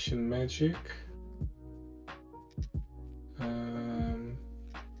concatenation magic.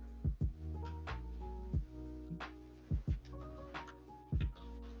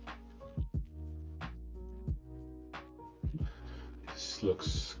 This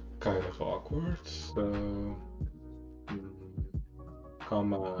looks kind of awkward. So,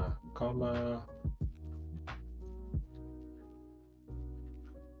 comma, comma,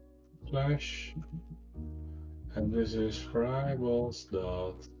 slash, and this is variables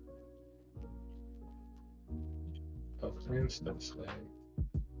dot of instance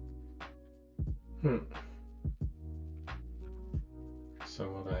name. So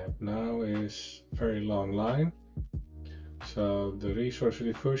what I have now is a very long line. So the resource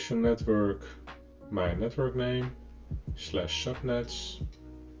diffusion network, my network name, /subnets,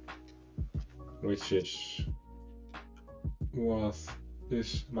 which is what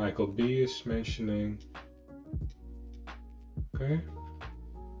this Michael B is mentioning. Okay.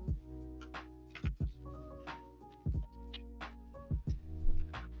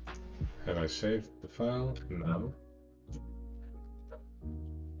 Have I saved the file? No.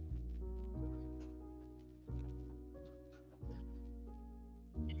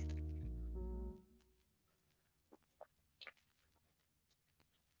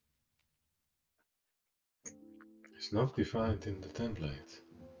 It's not defined in the template.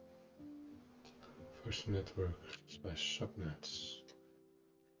 First network /subnets.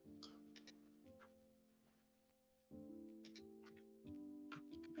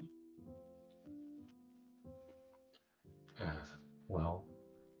 Well,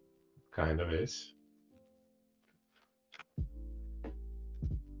 kind of is.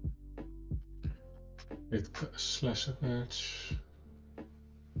 It /subnets,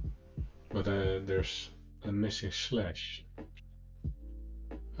 but there's a missing slash.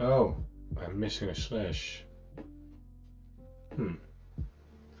 Oh, I'm missing a slash.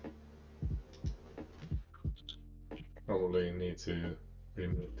 Probably need to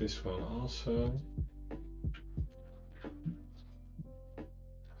remove this one also.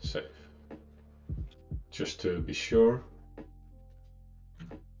 Save. Just to be sure.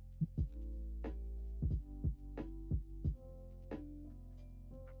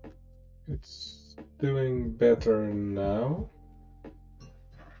 It's doing better now.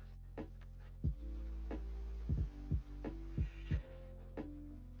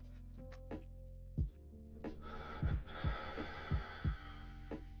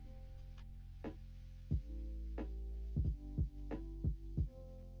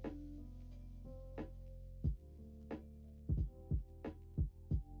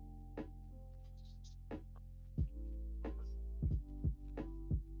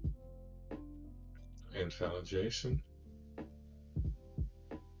 Invalidation.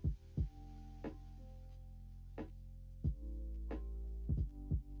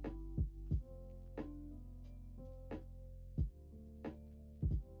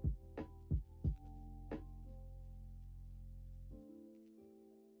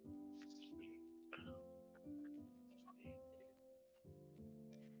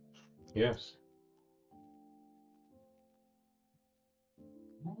 Yes.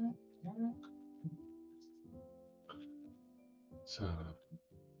 So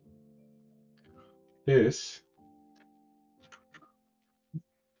this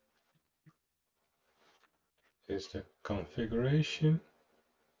is the configuration.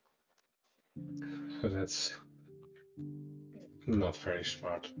 So that's not very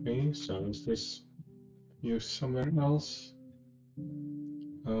smart of me. So is this used somewhere else?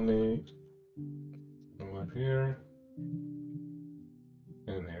 Only over here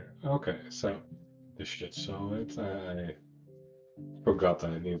and here. Okay, so this should solve it. I forgot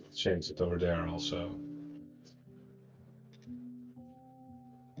I need to change it over there also.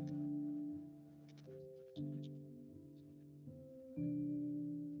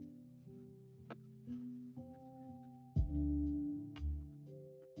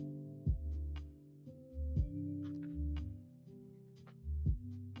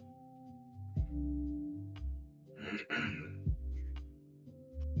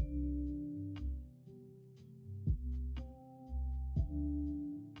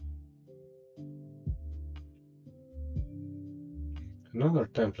 Another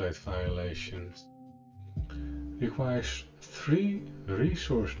template violation requires 3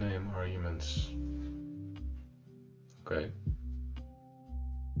 resource name arguments. Okay.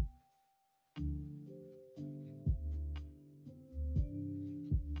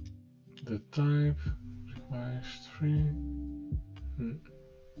 The type requires 3.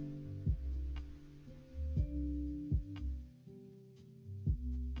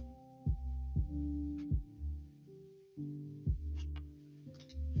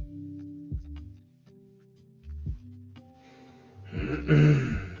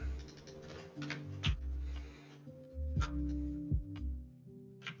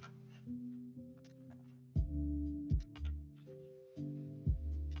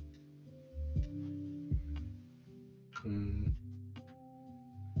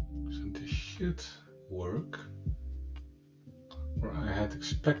 So this should work, or I had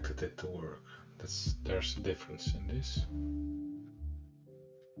expected it to work. There's a difference in this.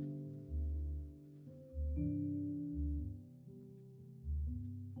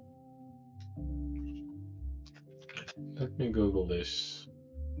 Let me Google this.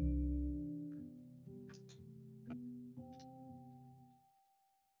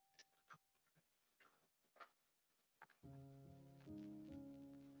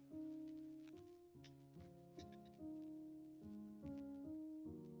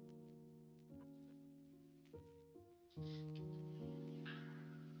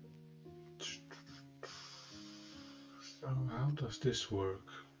 So how does this work?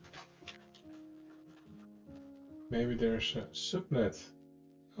 Maybe there's a subnet.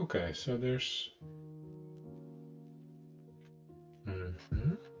 Okay, so there's...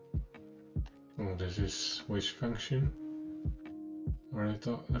 Oh, this is which function? Or I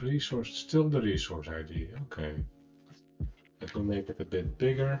thought a resource, still the resource ID. Okay. Let me make it a bit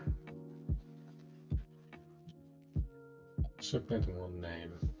bigger. Subnet one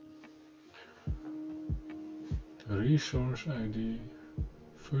name. Resource ID,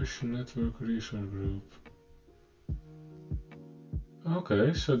 version network resource group.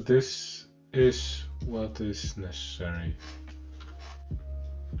 Okay, so this is what is necessary.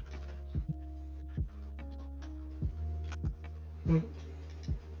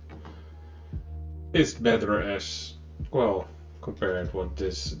 It's better as well compared what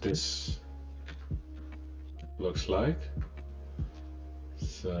this looks like.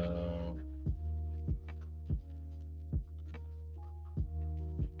 So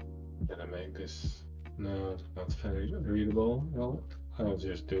can I make this? No, not very readable. Well, I'll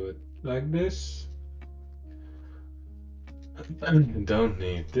just do it like this. I don't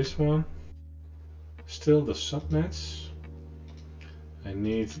need this one. Still the subnets. I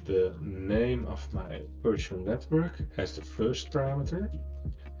need the name of my virtual network as the first parameter.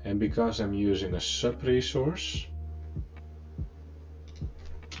 And because I'm using a sub-resource,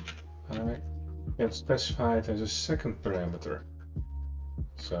 I can specify it as a second parameter.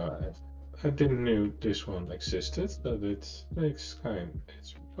 So I didn't know this one existed, but it makes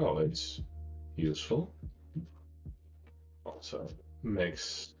it's useful. Also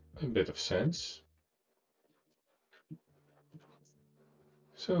makes a bit of sense.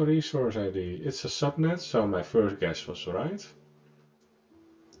 So resource ID, it's a subnet, so my first guess was right.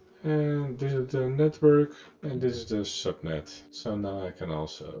 And this is the network, and this is the subnet. So now I can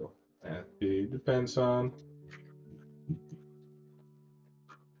also add the depends on.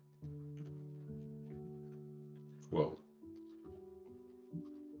 Whoa.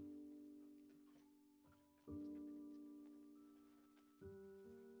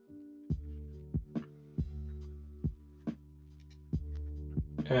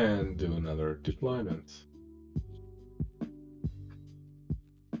 And do another deployment.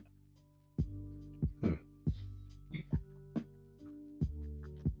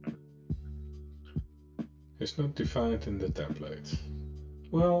 It's not defined in the template.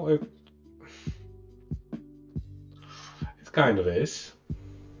 Well, It kind of is.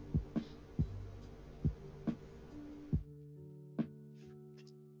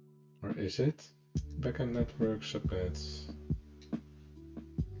 Or is it? Backend network subnets.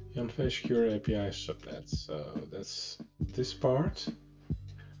 Unfair secure API subnets. So that's this part.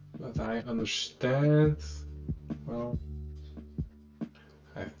 But I understand. Well,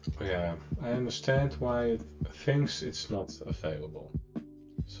 I understand why it thinks it's not available.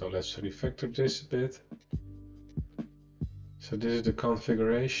 So let's refactor this a bit. So this is the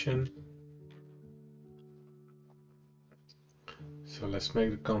configuration. So let's make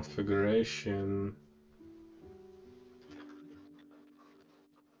the configuration.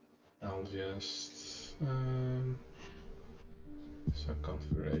 I'll just so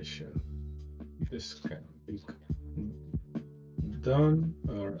configuration. This can be done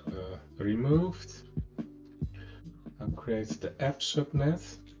or removed. I'll create the app subnet,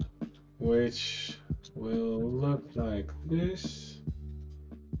 which will look like this.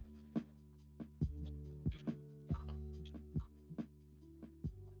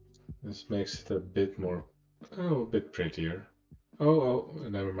 This makes it a bit more, a bit prettier. Oh,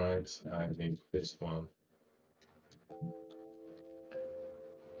 never mind. I need this one.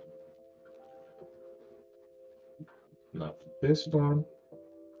 Not this one.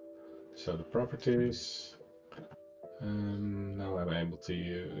 So the properties. Now I'm able to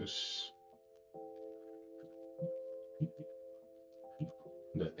use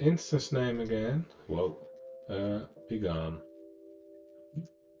the instance name again. Whoa, be gone.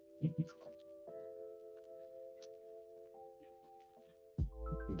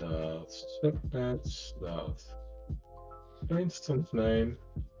 Dot subnets dot instance name,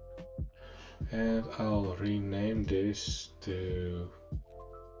 and I'll rename this to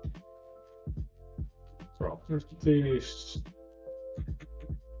properties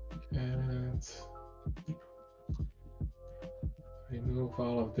and remove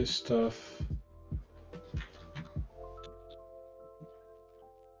all of this stuff.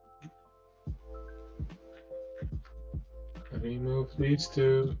 Remove these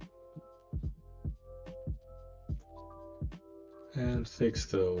two and fix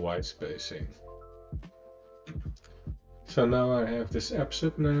the white spacing. So now I have this app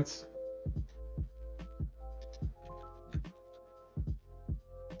subnet.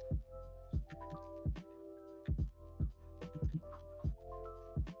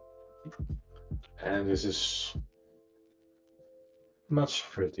 And this is much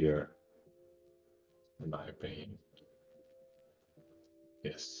prettier, in my opinion.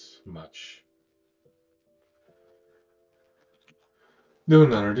 Yes, much. Do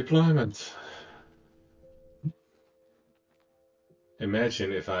another deployment.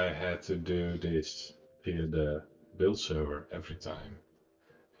 Imagine if I had to do this via the build server every time.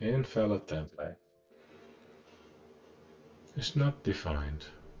 Invalid template. It's not defined.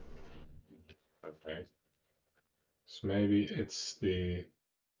 Okay. So maybe it's the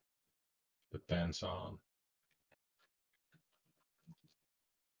depends on.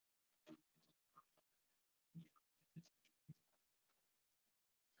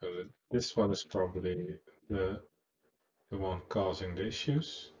 So this one is probably the one causing the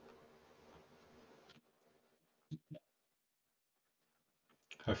issues.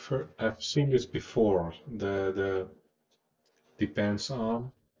 I've seen this before. The depends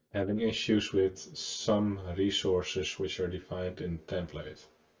on having issues with some resources which are defined in template.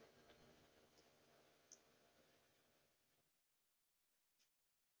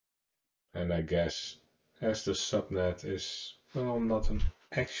 And I guess as the subnet is, well, not an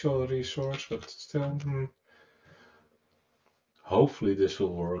actual resource, but still, hopefully this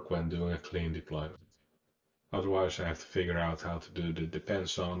will work when doing a clean deployment. Otherwise I have to figure out how to do the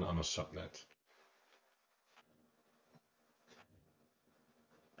depends on a subnet.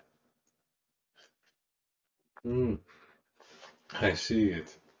 I see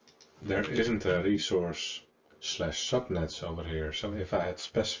it. There isn't a resource slash subnets over here. So if I had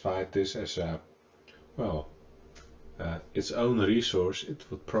specified this as a, well, its own resource, it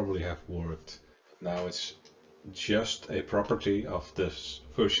would probably have worked. Now it's just a property of this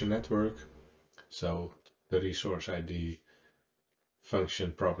version network. So the resource ID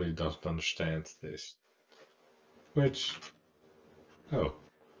function probably doesn't understand this. Which, oh,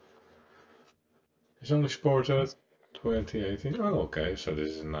 it's only supported 2018. Oh, okay, so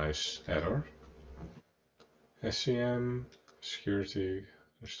this is a nice error. SCM, security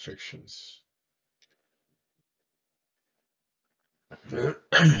restrictions.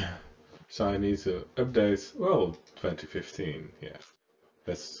 So I need to update, well, 2015, yeah,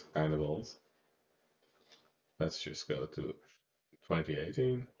 that's kind of old. Let's just go to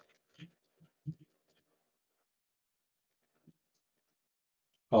 2018.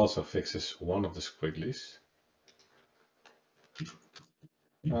 Also fixes one of the squigglies.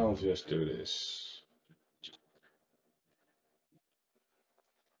 I'll just do this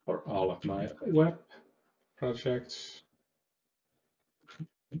for all of my web projects.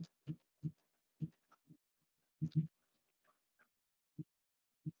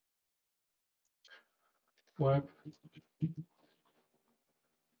 Web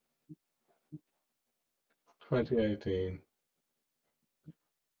 2018.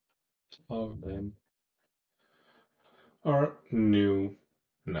 All of them are new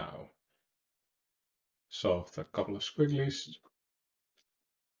now. Solved a couple of squigglies.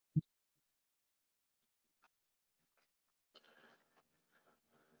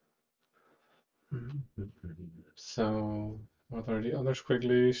 So, what are the other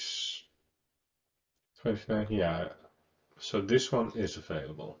squigglies? 29, yeah. So this one is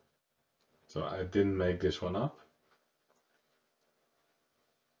available. So I didn't make this one up.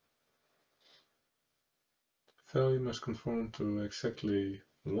 Value must conform to exactly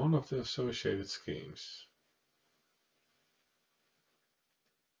one of the associated schemes.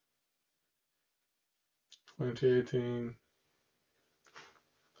 2018.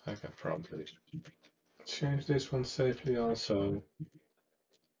 I can probably change this one safely also.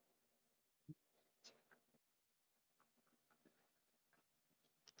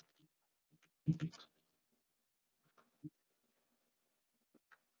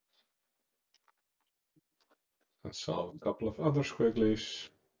 And solve a couple of other squigglies.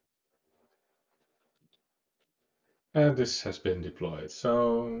 And this has been deployed.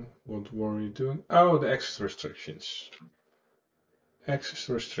 So what were we doing? Oh, the access restrictions. Access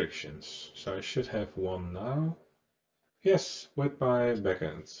restrictions. So I should have one now. Yes, with my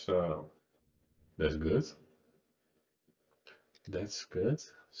backend. So that's good. That's good.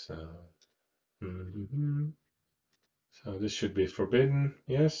 So, so this should be forbidden.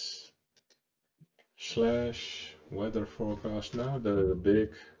 Yes. Slash weather forecast. Now the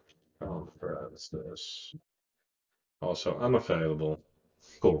big conferences. Also unavailable.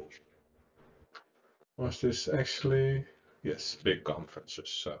 Cool. Was this actually? Yes, big conferences.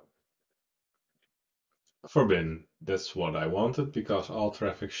 So forbidden. That's what I wanted because all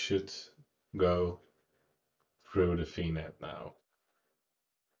traffic should go through the VNet now.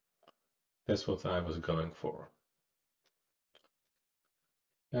 That's what I was going for.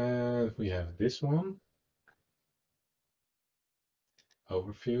 And we have this one.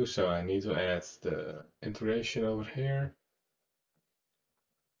 Overview. So I need to add the integration over here.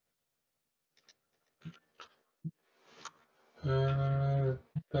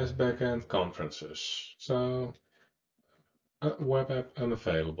 That's backend conferences. So web app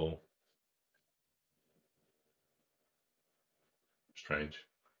unavailable. Strange.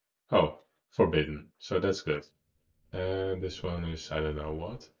 Oh, forbidden. So that's good. And this one is, I don't know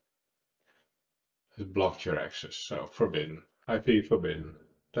what. It blocked your access. So forbidden. IP forbidden.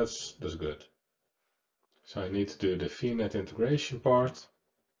 That's good. So I need to do the VNet integration part.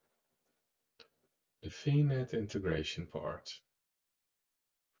 The VNet integration part.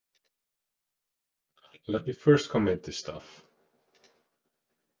 Let me first commit this stuff.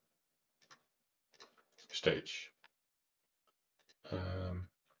 Stage.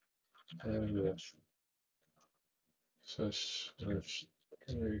 Such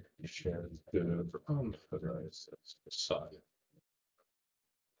restriction to unauthorized site.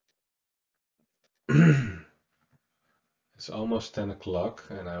 It's almost 10 o'clock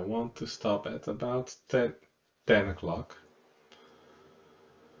and I want to stop at about 10 o'clock.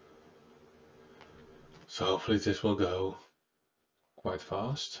 So hopefully this will go quite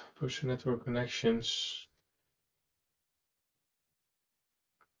fast. Push network connections.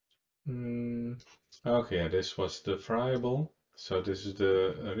 Okay, this was the variable. So this is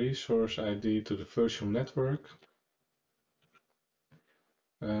the resource ID to the virtual network.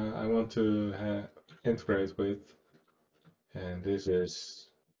 I want to integrate with, and this is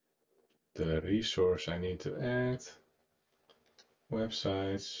the resource I need to add.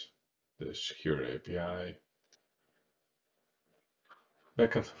 Websites, the secure API,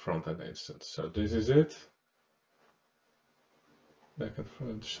 backend front-end instance. So this is it. Backend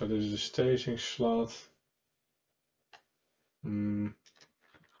front. So this is the staging slot. I'll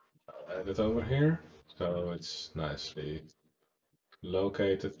add it over here. So it's nicely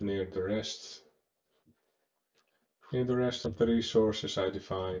located near the rest of the resources I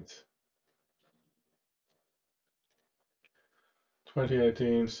defined.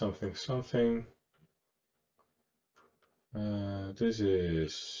 2018 something something. This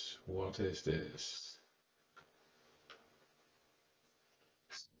is, what is this?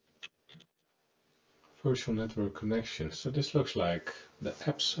 virtual network connection. So this looks like the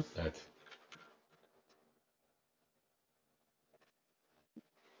app subnet.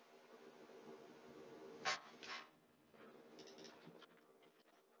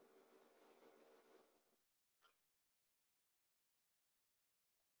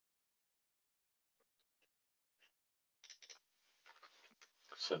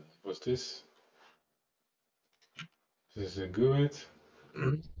 So what's this? This is a GUID.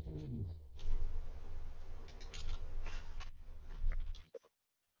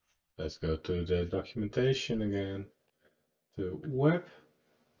 Let's go to the documentation again. To web.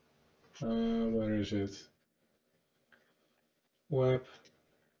 Where is it? Web.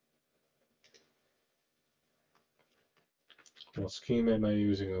 What scheme am I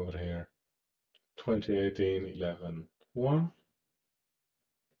using over here? 2018-11-1.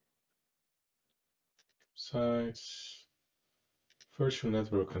 Sites. Virtual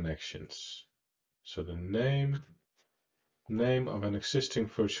network connections. So the name of an existing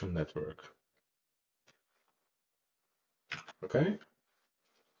virtual network. Okay.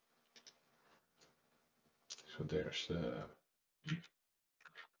 So there's the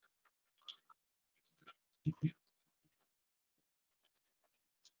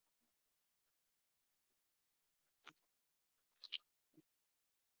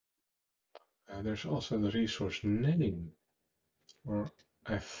there's also the resource name, or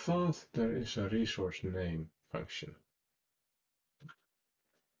I thought there is a resource name function,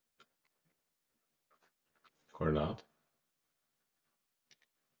 or not.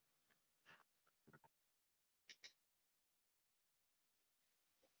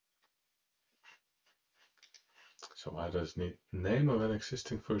 So why does it need name of an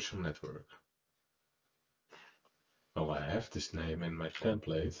existing virtual network? Well, I have this name in my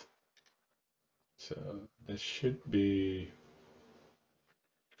template, so this should be,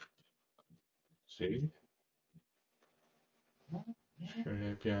 see,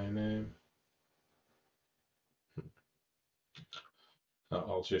 your API name.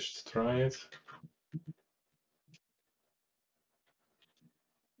 I'll just try it.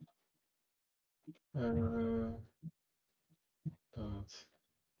 Dot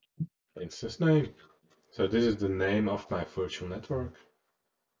instance name. So this is the name of my virtual network.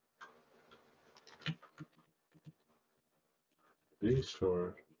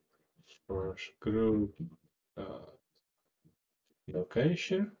 Resource group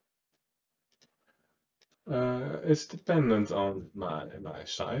location. It's dependent on my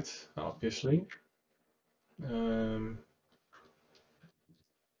site, obviously.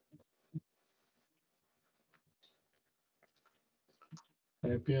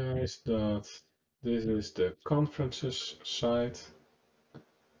 APIs dot. This is the conferences site,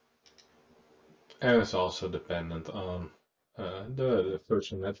 and it's also dependent on the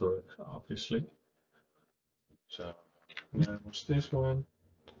virtual network, obviously. So what's this one?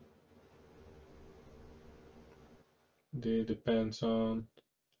 It depends on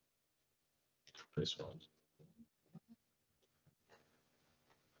this one.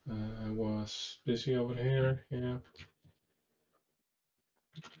 I was busy over here, yeah.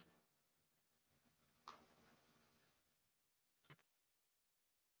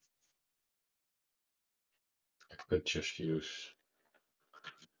 I could just use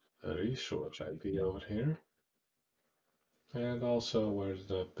a resource ID over here. And also, where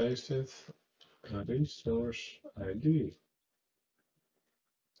did I paste it? A resource ID.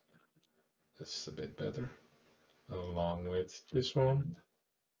 That's a bit better. Along with this one.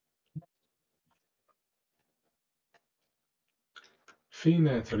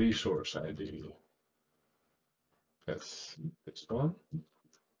 VNet resource ID. That's this one.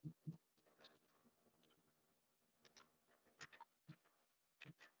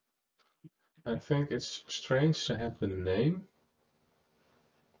 I think it's strange to have the name,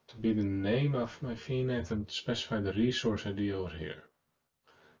 to be the name of my VNet and specify the resource ID over here.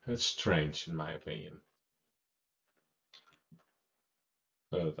 That's strange in my opinion.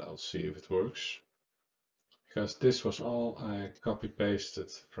 But I'll see if it works. Because this was all I copy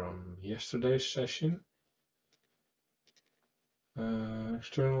pasted from yesterday's session.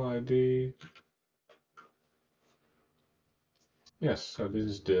 External ID. Yes, so this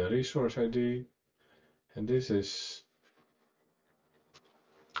is the resource ID, and this is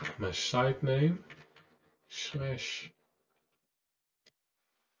my site name slash.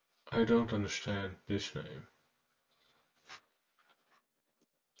 I don't understand this name.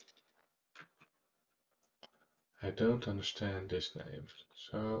 I don't understand this name.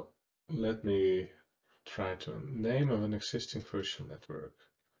 So let me try to name of an existing virtual network.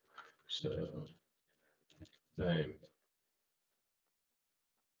 So name.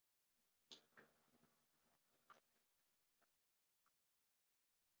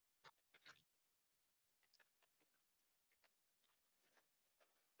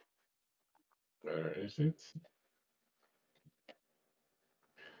 Where is it?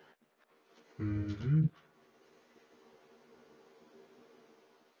 Mm-hmm.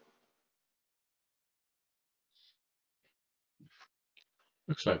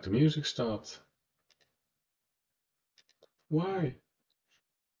 Looks like the music stopped. Why?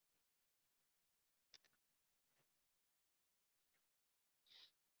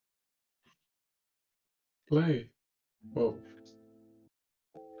 Play. Whoa.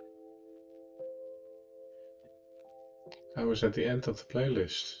 I was at the end of the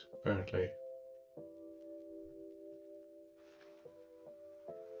playlist, apparently.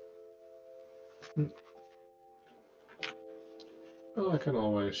 Well, I can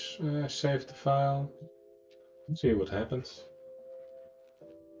always save the file, see what happens.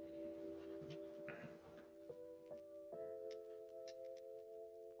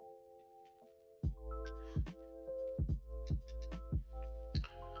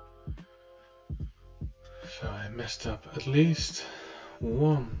 So I messed up at least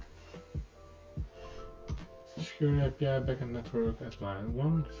one security API backend network at line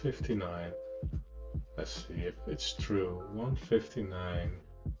 159. Let's see if it's true. 159.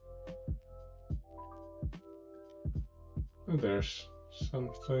 Oh, there's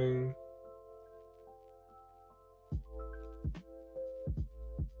something.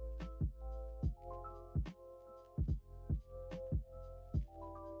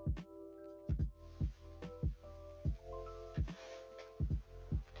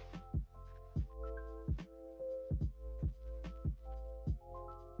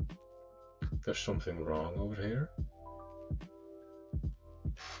 There's something wrong over here.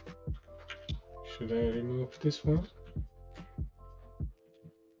 Should I remove this one?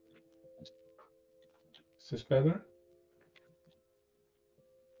 Is this better?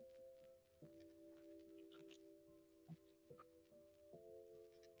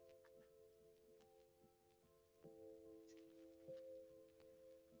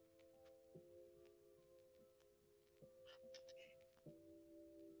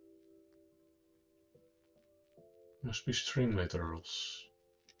 Must be string literals.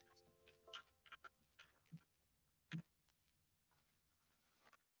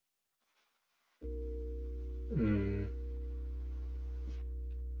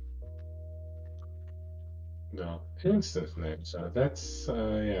 No, instance name. So that's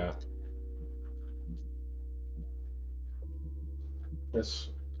yeah. That's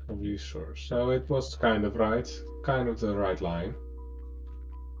a resource. So it was kind of right, kind of the right line.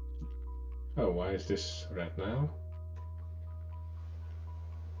 Oh, why is this red now?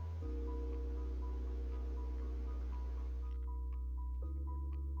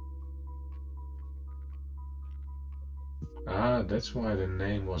 Ah, that's why the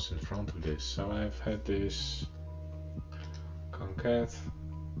name was in front of this. So I've had this concat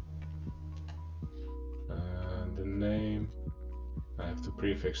and the name. I have to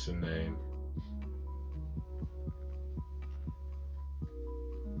prefix the name.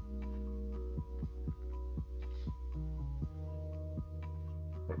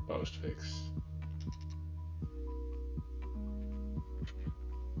 Or postfix.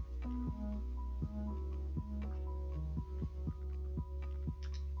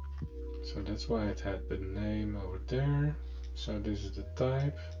 So that's why it had the name over there. So this is the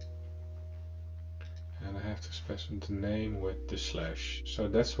type. And I have to specify the name with the slash. So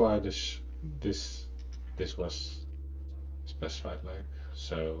that's why this was specified like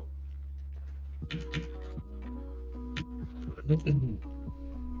so.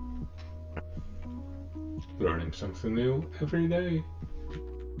 Learning something new every day.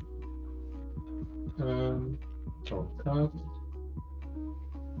 Concat,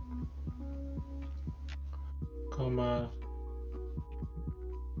 comma,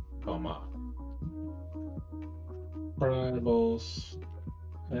 comma. Variables,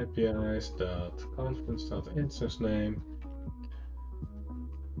 APIs.conference.instance name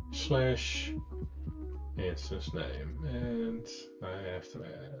slash instance name, and I have to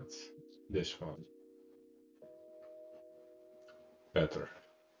add this one. Better.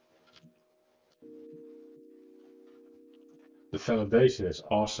 The validation is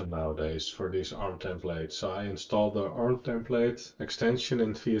awesome nowadays for these ARM templates. So I installed the ARM template extension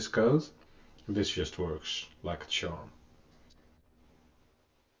in VS Code. This just works like a charm.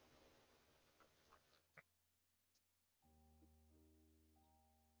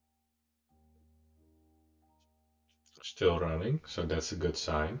 Still running, so that's a good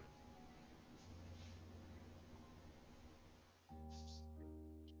sign.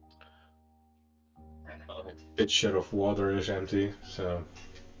 Pitcher of water is empty, so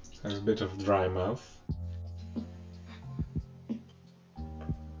I have a bit of dry mouth.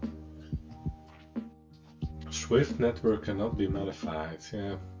 Swift network cannot be modified.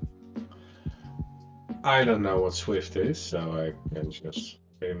 Yeah. I don't know what Swift is, so I can just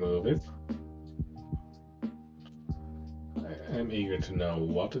remove it. I am eager to know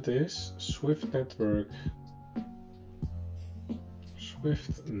what it is. Swift network,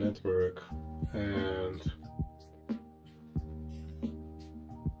 and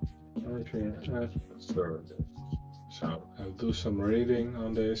VNet and Service. So I'll do some reading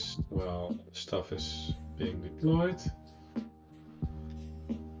on this while stuff is being deployed.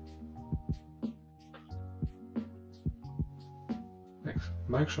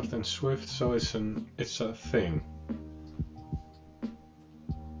 Microsoft and Swift, so it's a thing.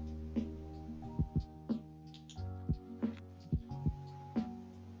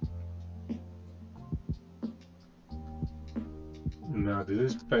 No,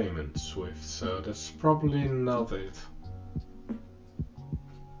 this is payment Swift, so that's probably not it.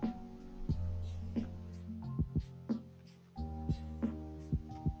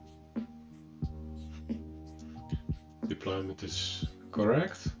 Deployment is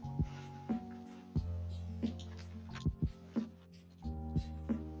correct.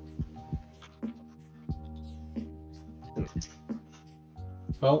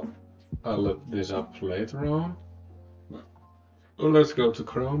 Well, I'll look this up later on. Well, let's go to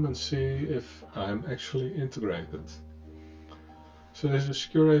Chrome and see if I'm actually integrated. So this is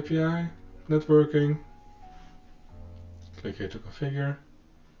Secure API, networking. Click here to configure.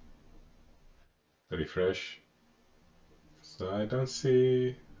 Refresh. So I don't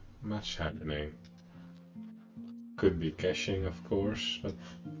see much happening. Could be caching, of course, but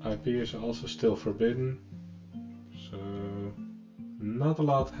IP is also still forbidden. So not a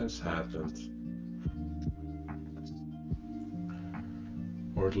lot has happened.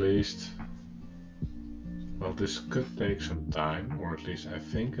 Or at least, well, this could take some time, or at least I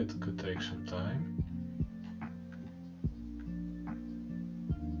think it could take some time.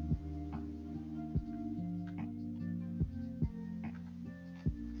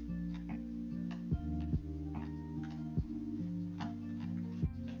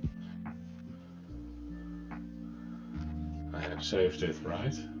 I have saved it,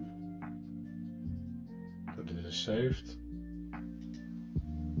 right? So this is saved.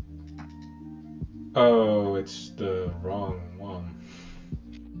 Oh, it's the wrong one.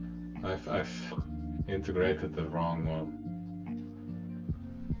 I've integrated the wrong one.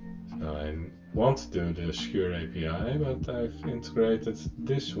 So I want to do the Secure API, but I've integrated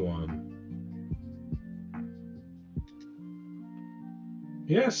this one.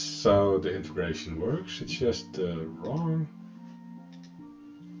 Yes, so the integration works. It's just the wrong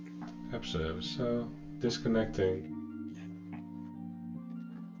app service. So disconnecting.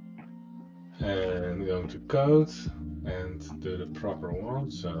 And going to code and do the proper one.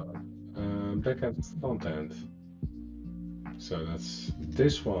 So backend frontend. So that's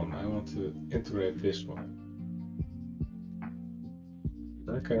this one. I want to integrate this one.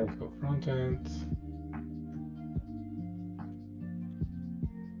 Backend for frontend.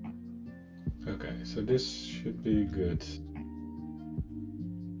 Okay, so this should be good.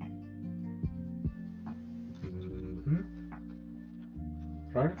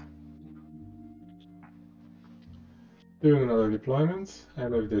 Right? Doing another deployment,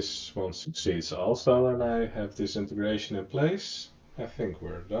 and if this one succeeds also and I have this integration in place, I think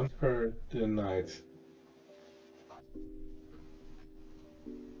we're done for the night.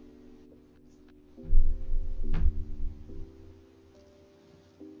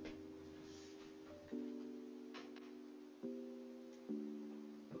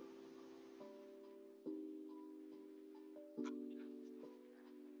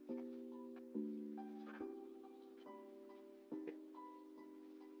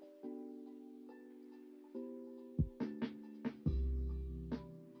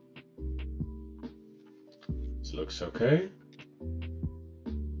 This looks okay.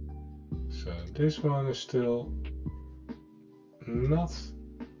 So this one is still not.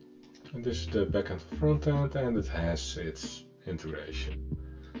 And this is the backend for frontend, and it has its integration.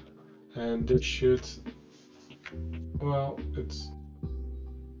 And this should, well, it's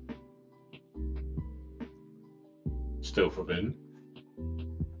still forbidden.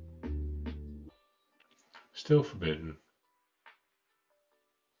 Still forbidden.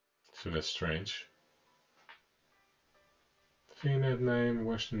 So that's strange. VNet name,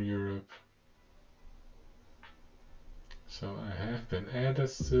 Western Europe. So I have been added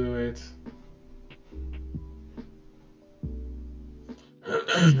to it.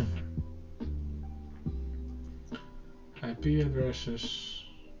 IP addresses.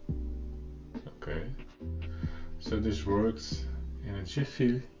 Okay. So this worked in a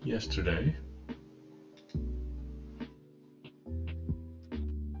jiffy yesterday.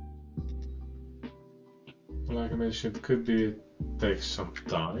 Like I mentioned, it could be it takes some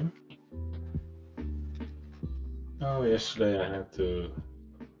time. Oh, yesterday I had to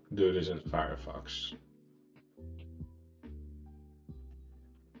do this in Firefox.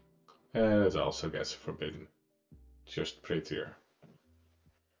 And it also gets forbidden. Just prettier.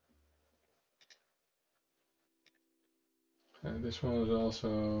 And this one is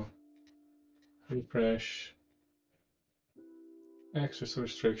also refresh. Access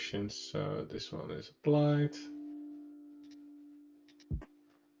restrictions, so this one is applied.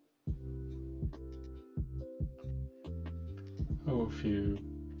 Overview,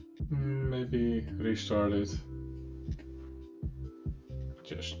 maybe restart it,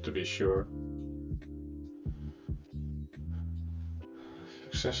 just to be sure.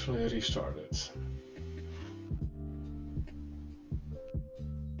 Successfully restarted.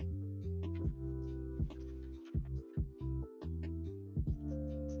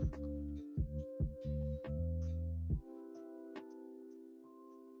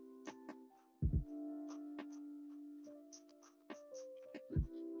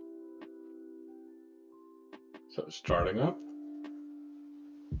 So starting up.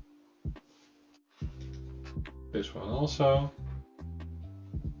 This one also.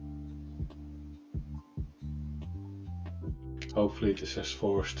 Hopefully this has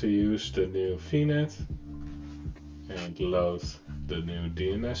forced to use the new VNet and load the new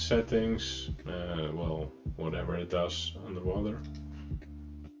DNS settings, well, whatever it does underwater,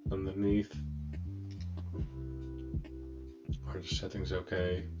 underneath. Are the settings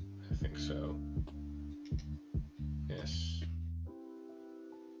okay? I think so. Yes.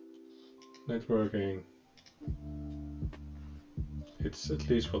 Networking. It's at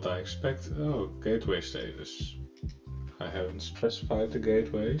least what I expect. Oh, gateway status. I haven't specified the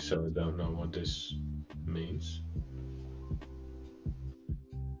gateway, so I don't know what this means.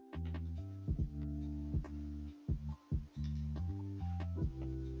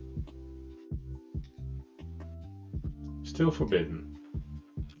 Still forbidden.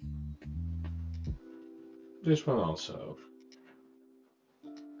 This one also.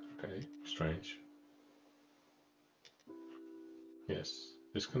 Okay, strange. Yes,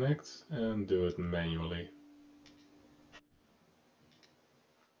 disconnect and do it manually.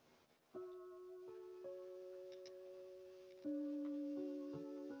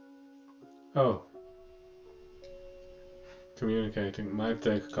 Oh, communicating might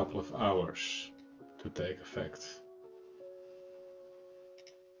take a couple of hours to take effect.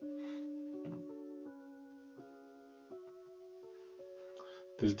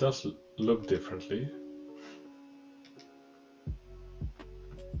 This does look differently.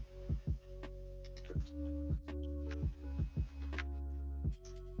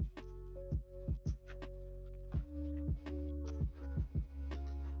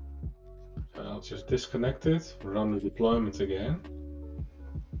 I'll just disconnect it, run the deployment again.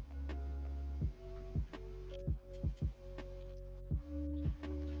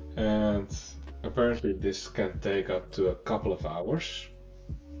 And apparently this can take up to a couple of hours.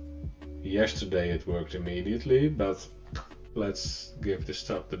 Yesterday it worked immediately, but let's give this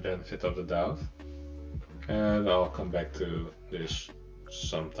stuff the benefit of the doubt. And I'll come back to this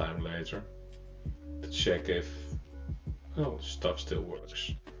sometime later to check if stuff still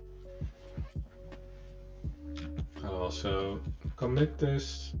works. I'll also commit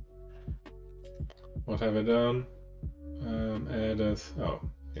this. What have I done? Added,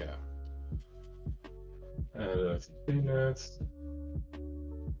 added VNet.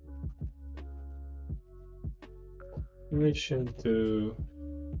 Permission to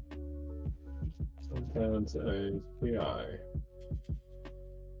sometimes API.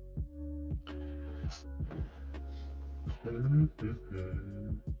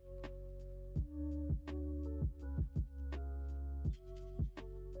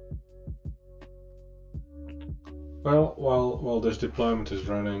 Well, while this deployment is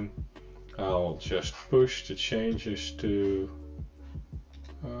running, I'll just push the changes to.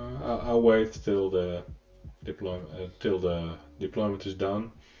 I'll wait till the deployment is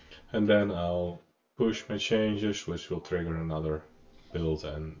done, and then I'll push my changes, which will trigger another build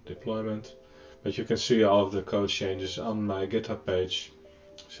and deployment. But you can see all of the code changes on my GitHub page,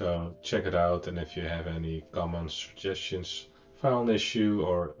 so check it out. And if you have any comments, suggestions, file an issue,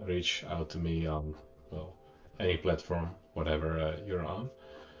 or reach out to me on any platform, whatever you're on.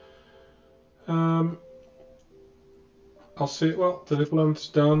 I'll see. Well, the deployment is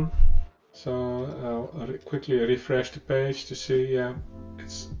done, so I'll quickly refresh the page to see. Yeah,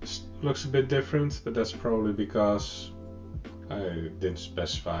 it looks a bit different, but that's probably because I didn't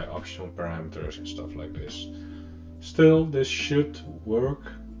specify optional parameters and stuff like this. Still, this should work,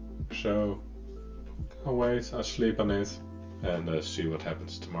 so I'll wait, I'll sleep on it, and see what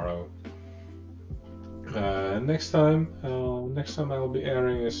happens tomorrow. Next time I'll be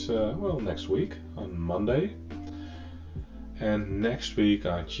airing is next week on Monday. And next week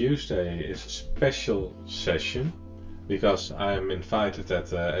on Tuesday is a special session because I'm invited at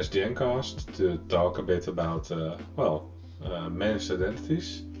SDNcast to talk a bit about managed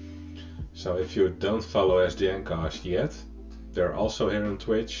identities. So if you don't follow SDNcast yet, they're also here on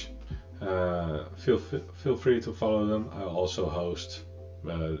Twitch. Feel free to follow them. I'll also host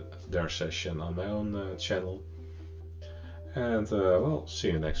their session on my own channel. And see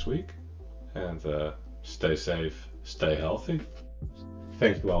you next week. And stay safe, stay healthy.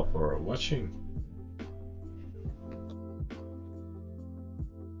 Thank you all for watching.